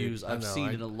weird interviews dude. I I've know. seen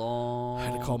in a long I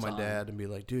had to call my time. dad and be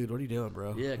like, dude, what are you doing,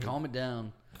 bro? Yeah, calm it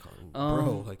down.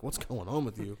 Bro, like, what's going on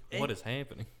with you? What is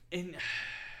happening? And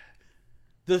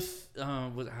I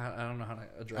don't know how to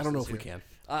address. I don't know this if we here. can.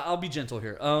 I'll be gentle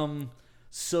here.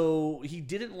 So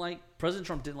President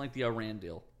Trump didn't like the Iran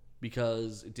deal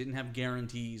because it didn't have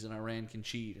guarantees and Iran can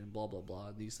cheat and blah blah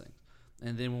blah these things.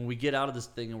 And then when we get out of this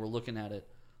thing and we're looking at it,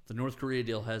 the North Korea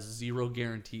deal has 0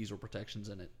 guarantees or protections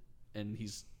in it, and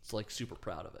he's like super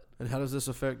proud of it. And how does this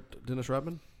affect Dennis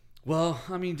Rodman? Well,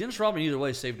 I mean, Dennis Rodman either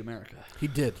way saved America. He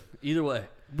did. Either way.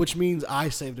 Which means I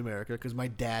saved America because my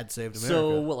dad saved America.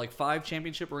 So what, like 5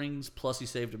 championship rings plus he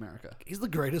saved America. He's the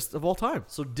greatest of all time.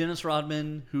 So Dennis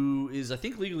Rodman, who is I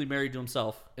think legally married to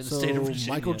himself in the So state of Virginia.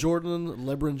 Michael Jordan,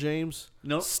 LeBron James,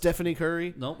 Nope. Stephanie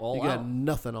Curry. Nope, all you got out.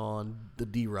 nothing on the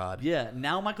D-Rod. Yeah,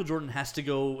 now Michael Jordan has to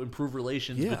go improve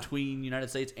relations Yeah. between United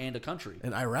States and a country.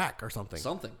 In Iraq or something.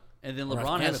 Something. And then Or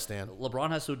LeBron Afghanistan.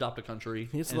 has to adopt a country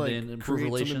He's and like then improve create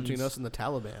something relations. between us and the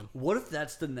Taliban. What if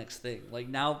that's the next thing? Like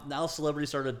now celebrities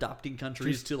start adopting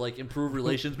countries to like improve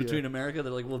relations Yeah. between America.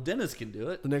 They're like, well, Dennis can do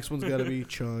it. The next one's got to be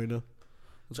China.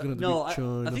 It's going to No, be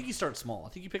China. I think you start small. I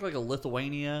think you pick like a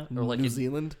Lithuania or like New in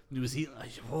Zealand, New Zealand.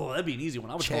 Oh, that'd be an easy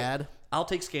one. I would Chad, I'll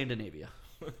take Scandinavia.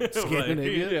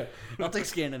 Scandinavia. I'll take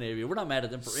Scandinavia. We're not mad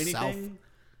at them for anything.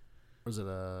 Or is it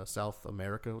South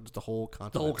America? Just the whole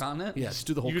continent. The whole continent? Yeah, just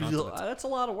do the whole You could do- continent. that's a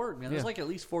lot of work, man. There's Yeah. like at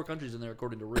least 4 countries in there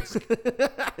according to risk.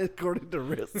 According to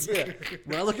risk. Yeah.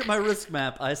 When I look at my risk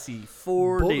map, I see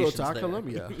 4 nations Bogota, there.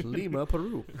 Colombia. Lima,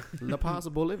 Peru. La Paz,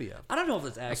 Bolivia. I don't know if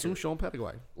it's accurate. Asunción,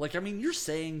 Paraguay. Like, I mean, you're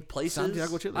saying places.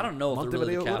 Santiago, Chile. I don't know if they're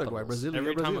really the Montevideo, Uruguay. capitals.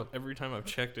 Brazil, Every time I've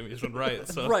checked him, he's been right.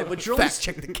 So Right, but you're Fact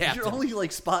only, check the captain. You're only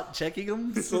like spot checking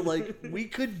them, so like we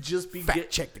could just be Fact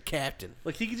check the captain.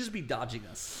 like he could just be dodging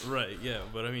us. right, yeah.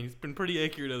 But I mean, he's been pretty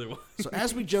accurate otherwise. So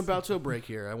as we jump out to a break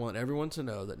here, I want everyone to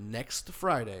know that next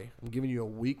Friday, I'm giving you a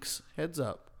week's heads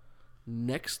up.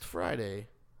 Next Friday,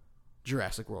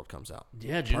 Jurassic World comes out.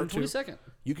 Yeah, June Part 2. 22nd.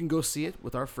 You can go see it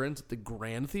with our friends at the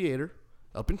Grand Theater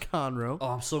up in Conroe. Oh,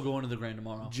 I'm still going to the Grand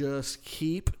tomorrow. Just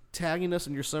keep tagging us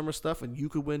in your summer stuff, and you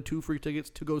could win 2 free tickets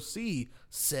to go see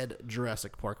said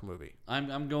Jurassic Park movie.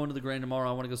 I'm going to the Grand tomorrow.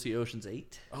 I want to go see Ocean's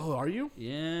 8. Oh, are you?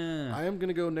 Yeah. I am going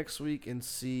to go next week and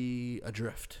see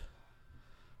Adrift.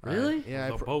 Really?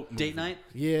 Yeah, The boat movie. Date night?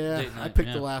 yeah. Date I night, picked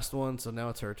yeah. the last one, so now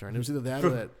it's her turn. It was either that or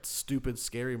that stupid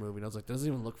scary movie, and I was like, doesn't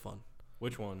even look fun.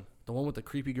 Which one? The one with the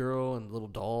creepy girl and little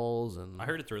dolls and I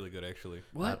heard it's really good, actually.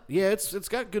 What? yeah, it's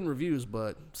got good reviews,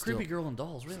 but still Creepy girl and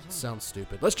dolls. Really? sounds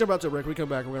stupid. Let's jump out to a break. When we come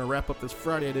back, we're gonna wrap up this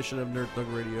Friday edition of Nerd Thug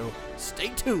Radio. Stay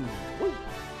tuned. Woo.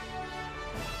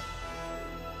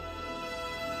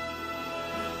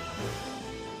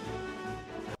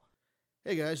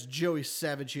 Hey guys, Joey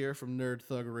Savage here from Nerd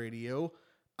Thug Radio.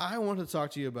 I want to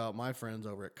talk to you about my friends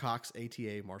over at Cox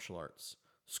ATA Martial Arts.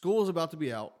 School is about to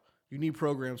be out. You need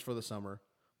programs for the summer.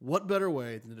 What better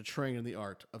way than to train in the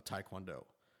art of Taekwondo?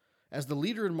 As the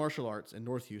leader in martial arts in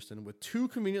North Houston with 2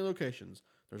 convenient locations,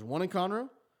 There's one in Conroe.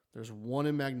 There's one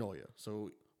in Magnolia.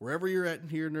 So wherever you're at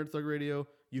here at Nerd Thug Radio,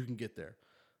 you can get there.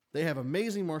 They have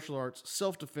amazing martial arts,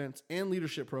 self-defense, and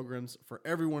leadership programs for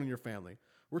everyone in your family.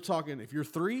 We're talking if you're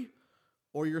 3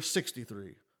 or you're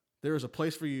 63, there is a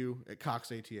place for you at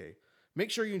Cox ATA. Make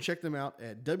sure you can check them out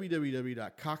at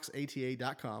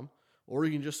www.coxata.com, or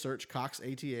you can just search Cox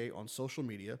ATA on social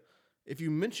media. If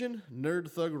you mention Nerd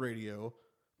Thug Radio,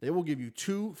 they will give you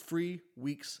 2 free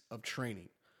weeks of training.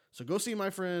 So go see my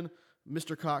friend,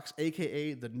 Mr. Cox,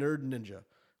 a.k.a. the Nerd Ninja.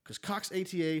 Because Cox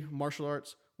ATA Martial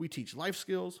Arts, we teach life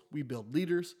skills, we build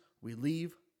leaders, we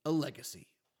leave a legacy.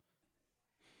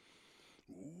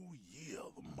 Oh, yeah,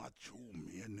 the macho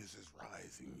madness is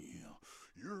rising, yeah.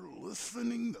 You're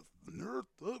listening to Nerd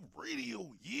Thug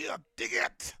Radio, yeah, dig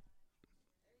it!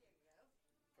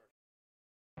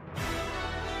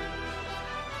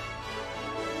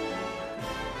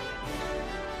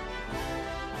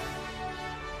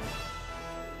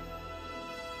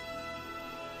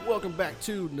 Welcome back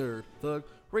to Nerd Thug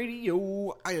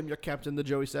Radio. I am your captain, the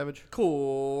Joey Savage.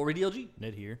 Corey DLG.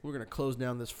 Ned here. We're going to close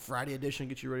down this Friday edition,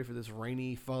 get you ready for this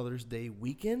rainy Father's Day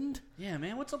weekend. Yeah,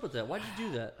 man, what's up with that? Why'd you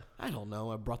do that? I don't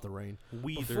know. I brought the rain.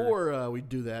 Weather. Before we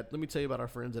do that, let me tell you about our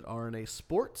friends at RNA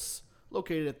Sports,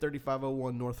 located at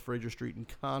 3501 North Fraser Street in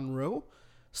Conroe.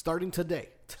 Starting today,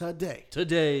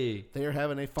 they are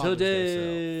having a Father's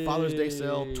Day sale. Father's Day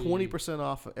sale, 20%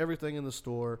 off of everything in the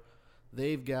store.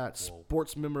 They've got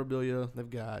sports memorabilia. They've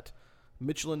got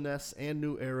Michelin Ness and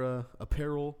New Era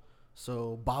apparel.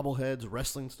 So bobbleheads,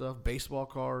 wrestling stuff, baseball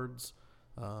cards,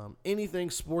 anything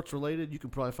sports related, you can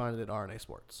probably find it at RNA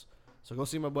Sports. So go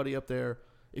see my buddy up there.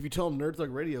 If you tell them Nerd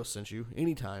Thug Radio sent you,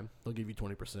 anytime, they'll give you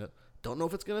 20%. Don't know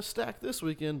if it's going to stack this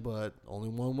weekend, but only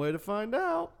one way to find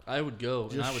out. I would go,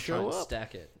 and Just I would try show and up.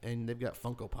 stack it. And they've got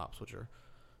Funko Pops, which are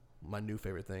my new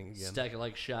favorite thing again. Stack it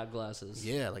like shot glasses.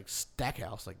 Yeah, like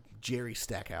Stackhouse, like Jerry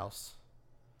Stackhouse.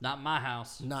 Not my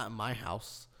house. Not in my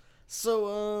house. So,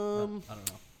 I don't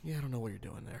know. yeah, I don't know what you're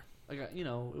doing there. I got, it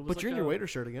was But like you're in your waiter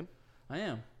shirt again. I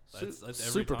am. That's every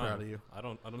super time. proud of you. I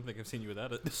don't think I've seen you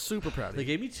without it. Super proud of They you.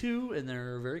 gave me 2, and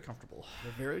they're very comfortable.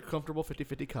 They're very comfortable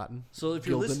 50-50 cotton. So if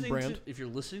you're Gildan listening brand.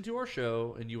 to our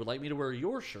show and you would like me to wear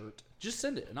your shirt, just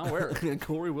send it and I'll wear it And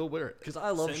Corey will wear it. because I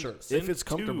love Send- shirts. send If it's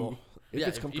comfortable. two. If yeah,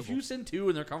 it's comfortable. if you send 2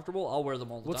 and they're comfortable, I'll wear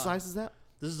them all the What time. size is that?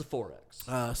 This is a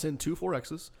 4X. Send 2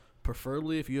 4Xs.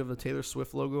 Preferably if you have the Taylor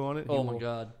Swift logo on it. Oh my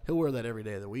God. He'll wear that every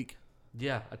day of the week.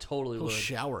 Yeah, I totally He'll would.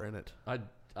 shower in it. I And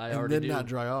already then do. not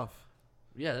dry off.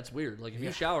 Yeah, that's weird. Like if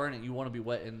you shower in it, you want to be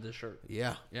wet in the shirt.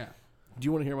 Yeah. Yeah. Do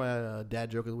you want to hear my dad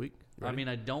joke of the week? You I ready? mean,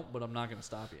 I don't, but I'm not going to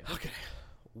stop you. Okay.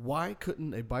 Why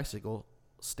couldn't a bicycle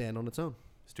stand on its own?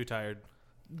 He's too tired.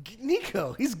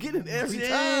 Nico, he's getting it every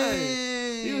time.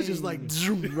 He was just like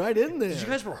zoom, right in there. Did you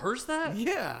guys rehearse that?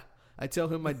 Yeah. I tell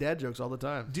him my dad jokes all the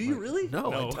time. Do you Like, really? No,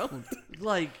 No. I don't.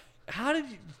 Like, how did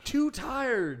you? Too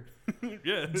tired.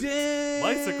 Yeah. Dang.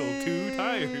 Bicycle, too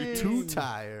tired. Too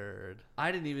tired.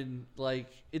 I didn't even like.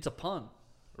 It's a pun.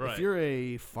 Right. If you're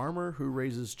a farmer who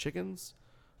raises chickens,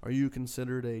 are you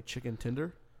considered a chicken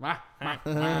tender? I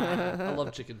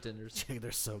love chicken tenders.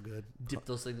 They're so good. Dip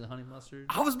those things in honey mustard.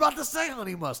 I was about to say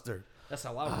honey mustard. That's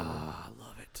how I would. I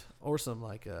love it. Or some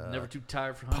like Never too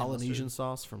tired for honey Polynesian mustard.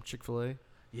 sauce from Chick-fil-A.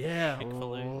 Yeah.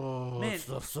 Chick-fil-A. Oh, Man, that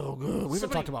stuff's so good. We haven't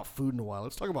somebody- talked about food in a while.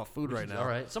 Let's talk about food right now. All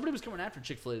right. Somebody was coming after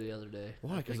Chick-fil-A the other day.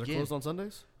 Why? Because they're Again. closed on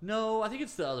Sundays? No, I think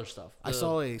it's the other stuff. I The-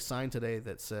 saw a sign today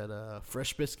that said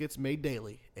fresh biscuits made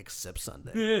daily except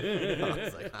Sunday. I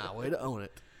was like, way to own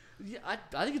it. Yeah, I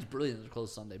think it's brilliant that they're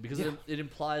closed Sunday because Yeah. it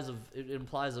implies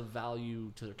a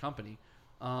value to their company.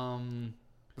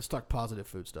 Let's talk positive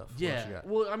food stuff. What else you Yeah. got?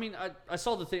 Well, I mean, I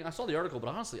saw the article, but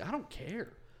honestly, I don't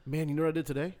care. Man, you know what I did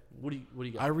today? What do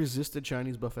you got? I resisted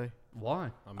Chinese buffet.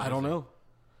 Why? I don't know.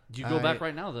 Do you go I- back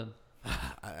right now then?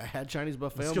 I had Chinese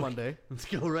buffet on go. Monday, Let's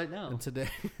go right now. and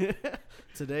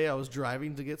today I was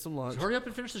driving to get some lunch. Hurry up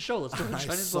and finish the show. Let's go to the I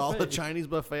Chinese saw buffet. the Chinese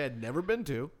buffet I'd never been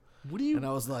to, What do you? and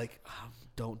I was like,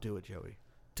 "Don't do it, Joey.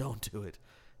 Don't do it."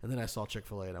 And then I saw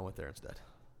Chick-fil-A, and I went there instead.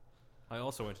 I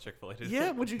also went to Chick-fil-A.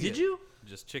 Yeah, what'd you get? Did you?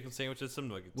 Just chicken sandwiches, some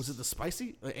nuggets. Was it the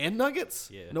spicy and nuggets?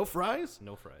 Yeah. No fries?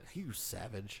 No fries. You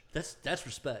savage. That's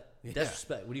respect. Yeah. That's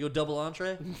respect. When you go double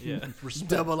entree, Yeah. respect.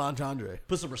 Double entendre.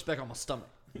 Put some respect on my stomach.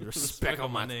 Respect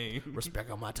on my name.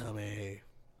 Respect on my tummy.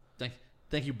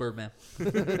 Thank you, Birdman.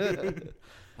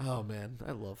 Oh man,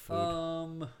 I love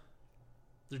food.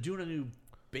 They're doing a new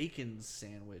bacon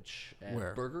sandwich at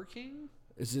Where? Burger King.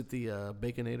 Is it the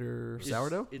Baconator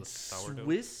sourdough? It's sourdough?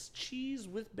 Swiss cheese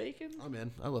with bacon. I'm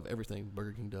in. I love everything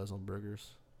Burger King does on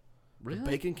burgers. Really? The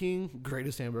Bacon King,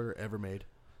 greatest hamburger ever made.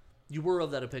 You were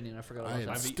of that opinion. I forgot about I am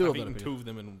that. I've still I've that eaten opinion. 2 of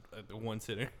them in one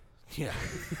sitting. Yeah.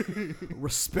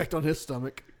 Respect on his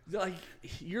stomach. Like,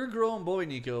 you're a grown boy,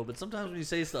 Nico, but sometimes when you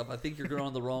say stuff, I think you're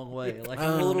growing the wrong way. Like,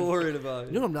 I'm a little worried about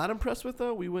You know what I'm not impressed with,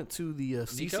 though? We went to the Nico?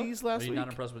 CC's last Are you week. not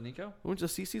impressed with Nico? We went to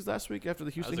CC's last week after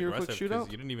the That Houston was Hero Click aggressive 'cause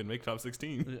shootout. you didn't even make top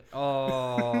 16.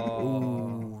 Oh.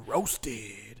 Ooh,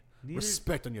 roasted.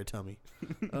 Respect on your tummy.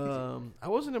 I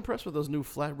wasn't impressed with those new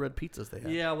flatbread pizzas they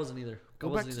had. Yeah, I wasn't either. Go I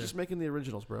back wasn't to either. just making the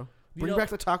originals, bro. You Bring know- back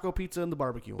the taco pizza and the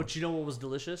barbecue one. But you know what was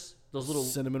delicious? Those little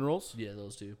cinnamon rolls Yeah,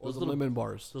 those two. or Those the little lemon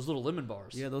bars. Those little lemon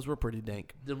bars. Yeah, those were pretty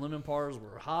dank. The lemon bars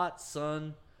were hot,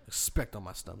 son. Respect on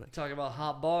my stomach. Talk about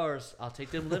hot bars. I'll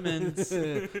take them lemons.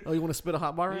 Oh, you want to spit a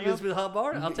hot bar You right gonna now? spit a hot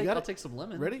bar? You I'll got it? take some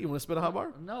lemon. Ready? You want to spit a hot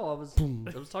bar? No, I was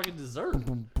talking dessert.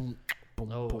 Boom, boom,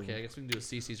 boom, Oh, boom, okay. I guess we can do a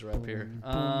CC's right here.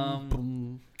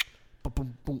 boom, boom,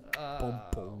 boom, boom,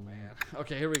 Oh man.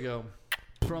 Okay, here we go.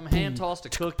 From hand tossed to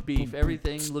cooked beef,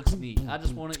 everything looks neat. I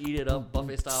just want to eat it up,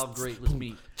 buffet style. Great, let's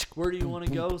meet. Where do you want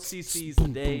to go? CC's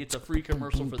today. It's a free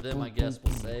commercial for them, I guess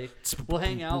we'll say. We'll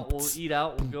hang out, we'll eat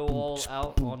out, we'll go all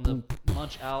out on the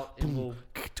munch out, and we'll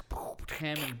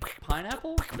ham and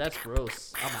pineapple. That's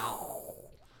gross. I'm out.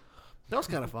 That was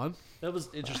kind of fun. That was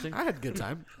interesting. I had a good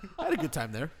time. I had a good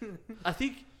time there. I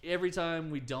think every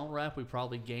time we don't rap, we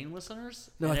probably gain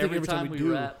listeners. No, and I think every time we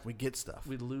do, rap, we get stuff.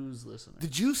 we lose listeners.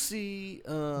 Did you see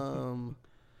IHOP?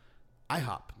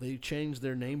 They changed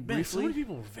their name Man, so many briefly.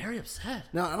 people were very upset.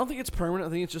 No, I don't think it's permanent.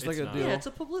 I think it's just It's like a not. deal. Yeah, it's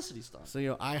a publicity stunt. So,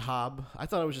 IHOB. I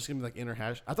thought it was just going to be like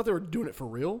International. I thought they were doing it for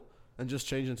real and just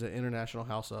changing it to International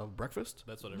House of Breakfast.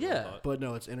 That's what everyone Yeah. thought. But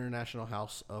no, it's International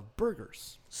House of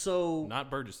Burgers. So Not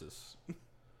Burgess's.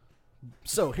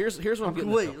 So here's what I'm getting.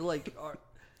 wait, at, though. like,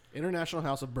 International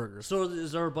House of Burgers. so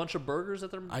is there a bunch of burgers that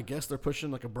they're? I guess they're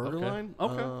pushing like a burger Okay. line.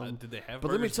 Okay. Did they have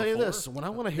But let me burgers tell you before? this: when I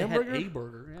want a They hamburger, had a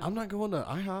burger. Yeah. I'm not going to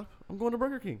IHOP. I'm going to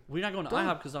Burger King. We're not going to Done.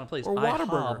 IHOP because it's not a place. Or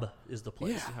Whataburger. IHOB is the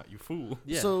place. Yeah. Yeah, you fool.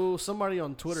 Yeah. So somebody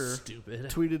on Twitter Stupid.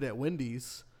 tweeted at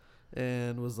Wendy's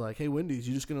and was like, "Hey Wendy's,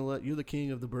 you're the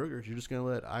king of the burgers. You're just gonna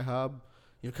let IHOB,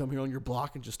 come here on your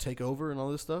block and just take over and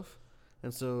all this stuff."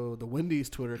 And so the Wendy's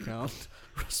Twitter account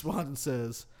responds and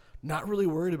says, "Not really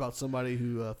worried about somebody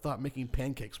who thought making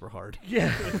pancakes were hard."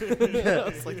 Yeah.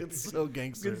 It's like it's so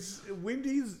gangster. It's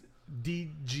Wendy's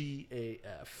DGAF.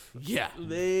 Yeah.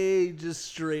 They just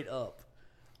straight up.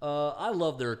 I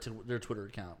love their Twitter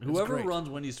account. Whoever great. runs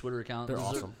Wendy's Twitter account, They're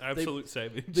deserve- awesome. Absolute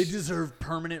savage. They deserve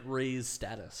permanent raise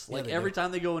status. Yeah, Like they every do.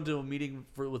 time they go into a meeting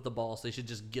with the boss, they should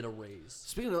just get a raise.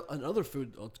 Speaking of another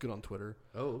food that's good on Twitter,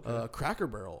 Oh, okay. Cracker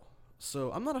Barrel.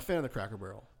 So I'm not a fan of the Cracker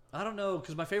Barrel. I don't know,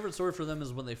 because my favorite story for them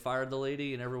is when they fired the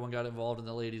lady and everyone got involved in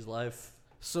the lady's life.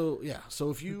 So yeah, so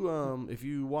if you if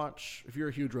you're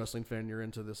a huge wrestling fan, you're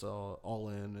into this All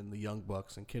In and the Young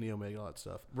Bucks and Kenny Omega, all that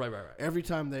stuff. Right. Every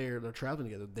time they're traveling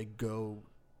together, they go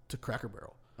to Cracker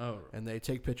Barrel Oh, and they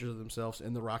take pictures of themselves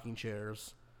in the rocking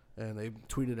chairs and they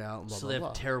tweet it out. And blah so blah they have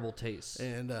blah. terrible taste.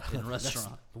 And in that's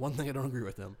restaurant. the one thing I don't agree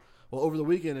with them. Well, over the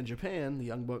weekend in Japan, the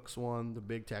Young Bucks won the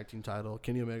big tag team title.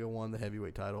 Kenny Omega won the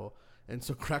heavyweight title. And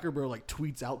so Cracker Barrel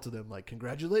tweets out to them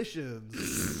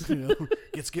congratulations,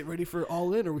 get ready for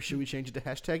All In, or should we change it to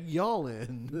hashtag Y'all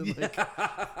In?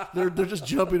 They're just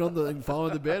jumping on and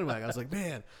following the bandwagon. I was like,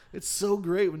 man, it's so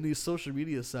great when these social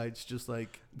media sites just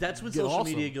That's when get social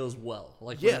awesome. media goes well.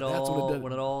 Like Yeah, when it that's all, when it does-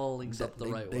 when it all links up the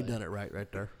right way. They done it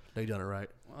right there. They done it right.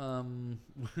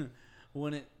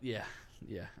 When it, yeah.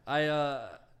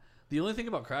 The only thing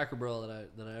about Cracker Barrel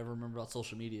that I ever remember about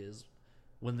social media is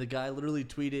when the guy literally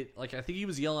tweeted, like, I think he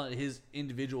was yelling at his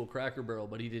individual Cracker Barrel,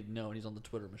 but he didn't know, and he's on the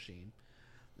Twitter machine.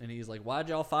 And he's like, "Why'd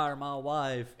y'all fire my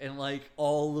wife?" And like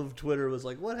all of Twitter was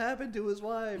like, "What happened to his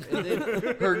wife?" And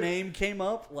then her name came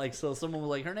up, like, so someone was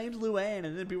like, "Her name's Luann,"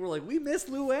 and then people were like, "We miss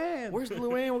Luann." Where's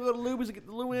Luann? We'll go to Luby's and get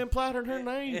the Luann platter in her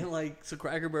name. And like, so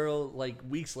Cracker Barrel, like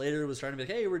weeks later, was trying to be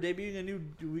like, "Hey, we're debuting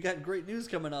we got great news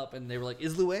coming up," and they were like,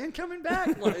 "Is Luann coming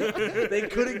back?" Like, they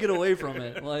couldn't get away from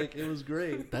it. Like, it was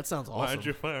great. That sounds awesome. Why'd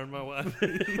you fire my wife?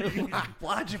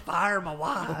 Why'd you fire my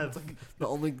wife? The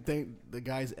only thing the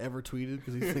guy's ever tweeted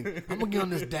because he's thinking, I'm gonna get on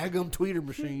this daggum tweeter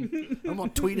machine. I'm gonna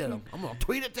tweet at him. I'm gonna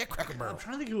tweet at that Cracker I'm Barrel.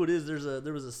 trying to think who it is.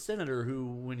 There was a senator who,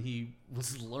 when he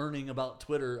was learning about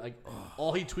Twitter, like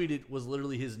all he tweeted was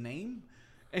literally his name,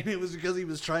 and it was because he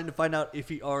was trying to find out if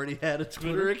he already had a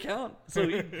Twitter account.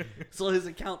 So his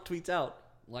account tweets out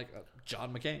like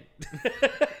John McCain.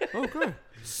 Okay.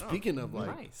 Speaking of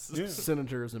nice.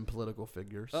 senators and political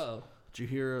figures, Uh-oh. did you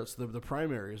hear? So the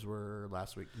primaries were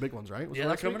last week. The big ones, right? Was it Yeah, they're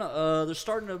last week? coming up. They're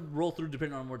starting to roll through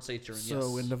depending on what states you're in.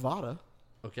 So yes. in Nevada,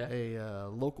 Okay. a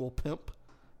local pimp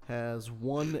has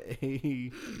won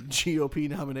a GOP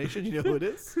nomination. You know who it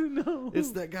is? No.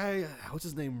 It's that guy. What's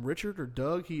his name? Richard or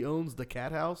Doug? He owns the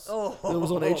Cat House. Oh. That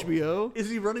was on HBO. Is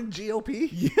he running GOP?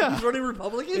 Yeah. He's running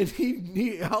Republican? And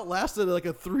he outlasted like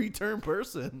a 3-term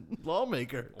person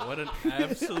lawmaker. What an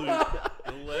absolute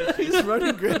legend. He's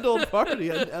running Grand Old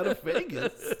Party out of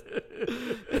Vegas.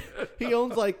 He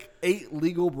owns like 8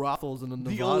 legal brothels in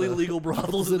Nevada. The only legal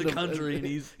brothels in the Nev- country, and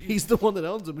he's the one that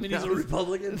owns them. and he's a now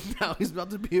Republican. Now he's about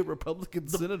to be a Republican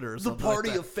senator. Or The something party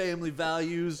like of family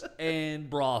values and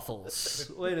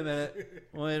brothels. Wait a minute.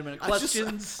 that.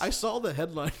 Questions? I saw the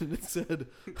headline and it said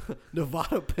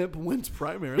Nevada pimp wins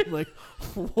primary. I'm like,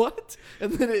 what?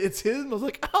 And then it's him. I was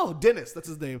like, oh, Dennis, that's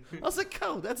his name. I was like,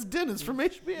 oh, that's Dennis from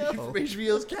HBO. From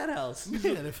HBO's Cat House.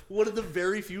 Man, if- One of the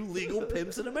very few legal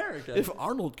pimps in America. If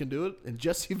Arnold can do it and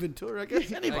Jesse Ventura, I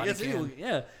guess anybody I guess can. anyone-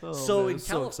 yeah. Oh, so man, in I'm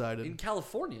so excited. in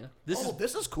California, this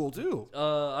This is cool too. is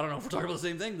I don't know if we're talking about the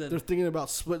same thing. They're Then thinking about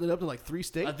splitting it up to like 3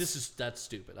 states. that's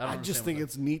stupid. I, don't I just understand think what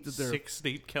it's neat that they're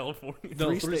 6-state California. No,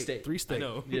 3 three state, state. 3 state. I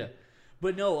know. Yeah,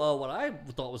 but no. What I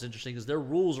thought was interesting is their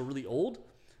rules are really old.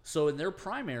 So in their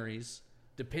primaries,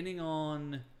 depending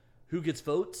on who gets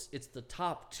votes, it's the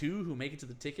top 2 who make it to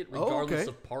the ticket, Oh, regardless okay.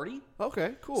 of party.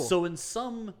 Okay, cool. So in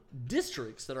some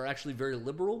districts that are actually very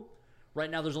liberal, right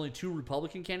now there's only 2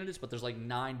 Republican candidates, but there's like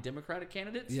 9 Democratic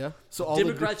candidates. Yeah. So all the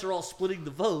Democrats are all splitting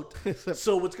the vote.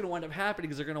 So what's going to wind up happening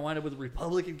is they're going to wind up with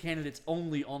Republican candidates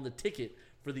only on the ticket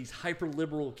for these hyper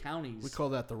liberal counties. we call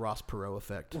that the Ross Perot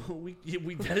effect.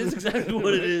 That is exactly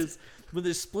what it is. When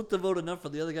they split the vote enough for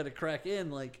the other guy to crack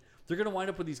in, like they're going to wind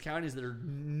up with these counties that are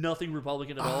nothing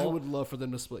Republican at I all. would love for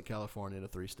them to split California into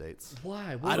 3 states.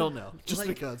 Why? I don't know. Just Like,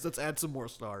 because. Let's add some more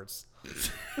stars.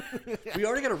 we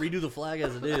already got to redo the flag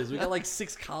as it is. We got like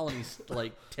 6 colonies,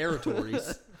 like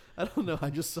territories. I don't know. I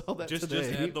just saw that Just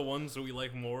today. add the ones that we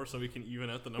like more so we can even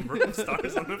out the number of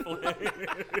stars on the flag.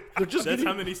 they're just That's getting,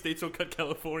 how many states will cut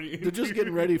California. they're just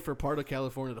getting ready for part of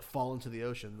California to fall into the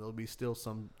ocean. There'll be still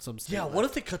some state Yeah, left. what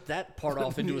if they cut that part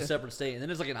off into Yeah. a separate state, and then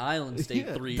it's like an island state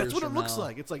Yeah, 3 years that's what it from looks now?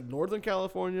 like. It's like Northern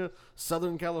California,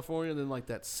 Southern California, and then like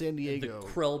that San The Diego.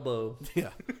 Krellbo. Yeah,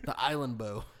 the island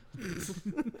bow.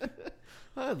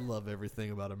 I love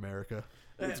everything about America.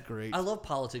 It's great. I love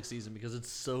politics season because it's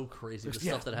so crazy the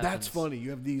Yeah, stuff that happens. that's funny.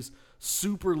 You have these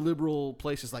super liberal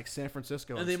places like San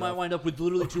Francisco, And they might stuff. wind up with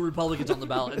literally 2 Republicans on the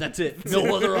ballot, and that's it.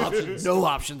 No other options. no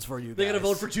options for you. They got to guys.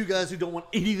 vote for 2 guys who don't want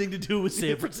anything to do with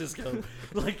San Francisco.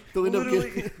 Like They'll end, up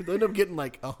literally, getting, they'll end up getting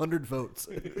like 100 votes.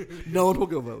 No one will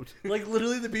go vote. like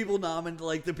literally, the people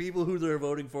like the people who they're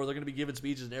voting for, they're going to be giving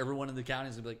speeches, and everyone in the county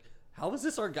is going to be like, "How is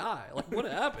this our guy? Like, what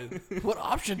happened? What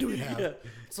option do we have? Yeah.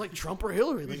 It's like Trump or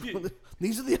Hillary. Like,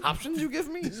 these are the options you give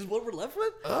me. This is what we're left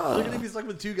with." They're going to be stuck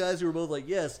with 2 guys who are both like,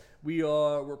 "Yes,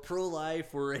 we're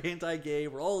pro-life, we're anti-gay,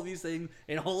 we're all of these things,"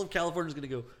 and all of California's going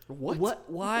to go, What?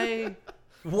 Why?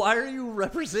 Why are you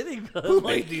representing us? Who Like,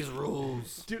 made these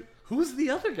rules? dude, who's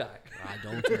the other guy? I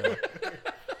don't know.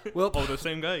 Well, Oh, the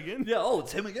same guy again? Yeah, oh,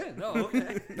 it's him again. Oh,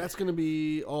 okay. that's going to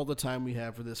be all the time we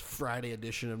have for this Friday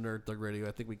edition of Nerd Thug Radio.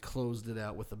 I think we closed it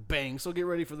out with a bang. So get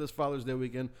ready for this Father's Day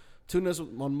weekend. Tune us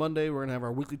on Monday. We're going to have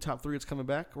our weekly top 3. It's coming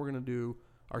back. We're going to do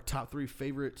our top 3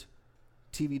 favorite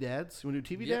TV dads. You want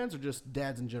to do TV Yeah. dads or just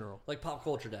dads in general? Like pop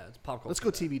culture dads. Pop culture. Let's go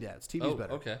TV dads. TV's Oh,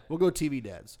 better. okay. We'll go TV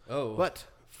dads. Oh. But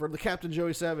for the Captain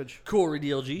Joey Savage, Corey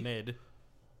DLG. Ned.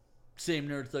 Same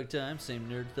Nerd Thug time, same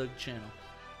Nerd Thug channel.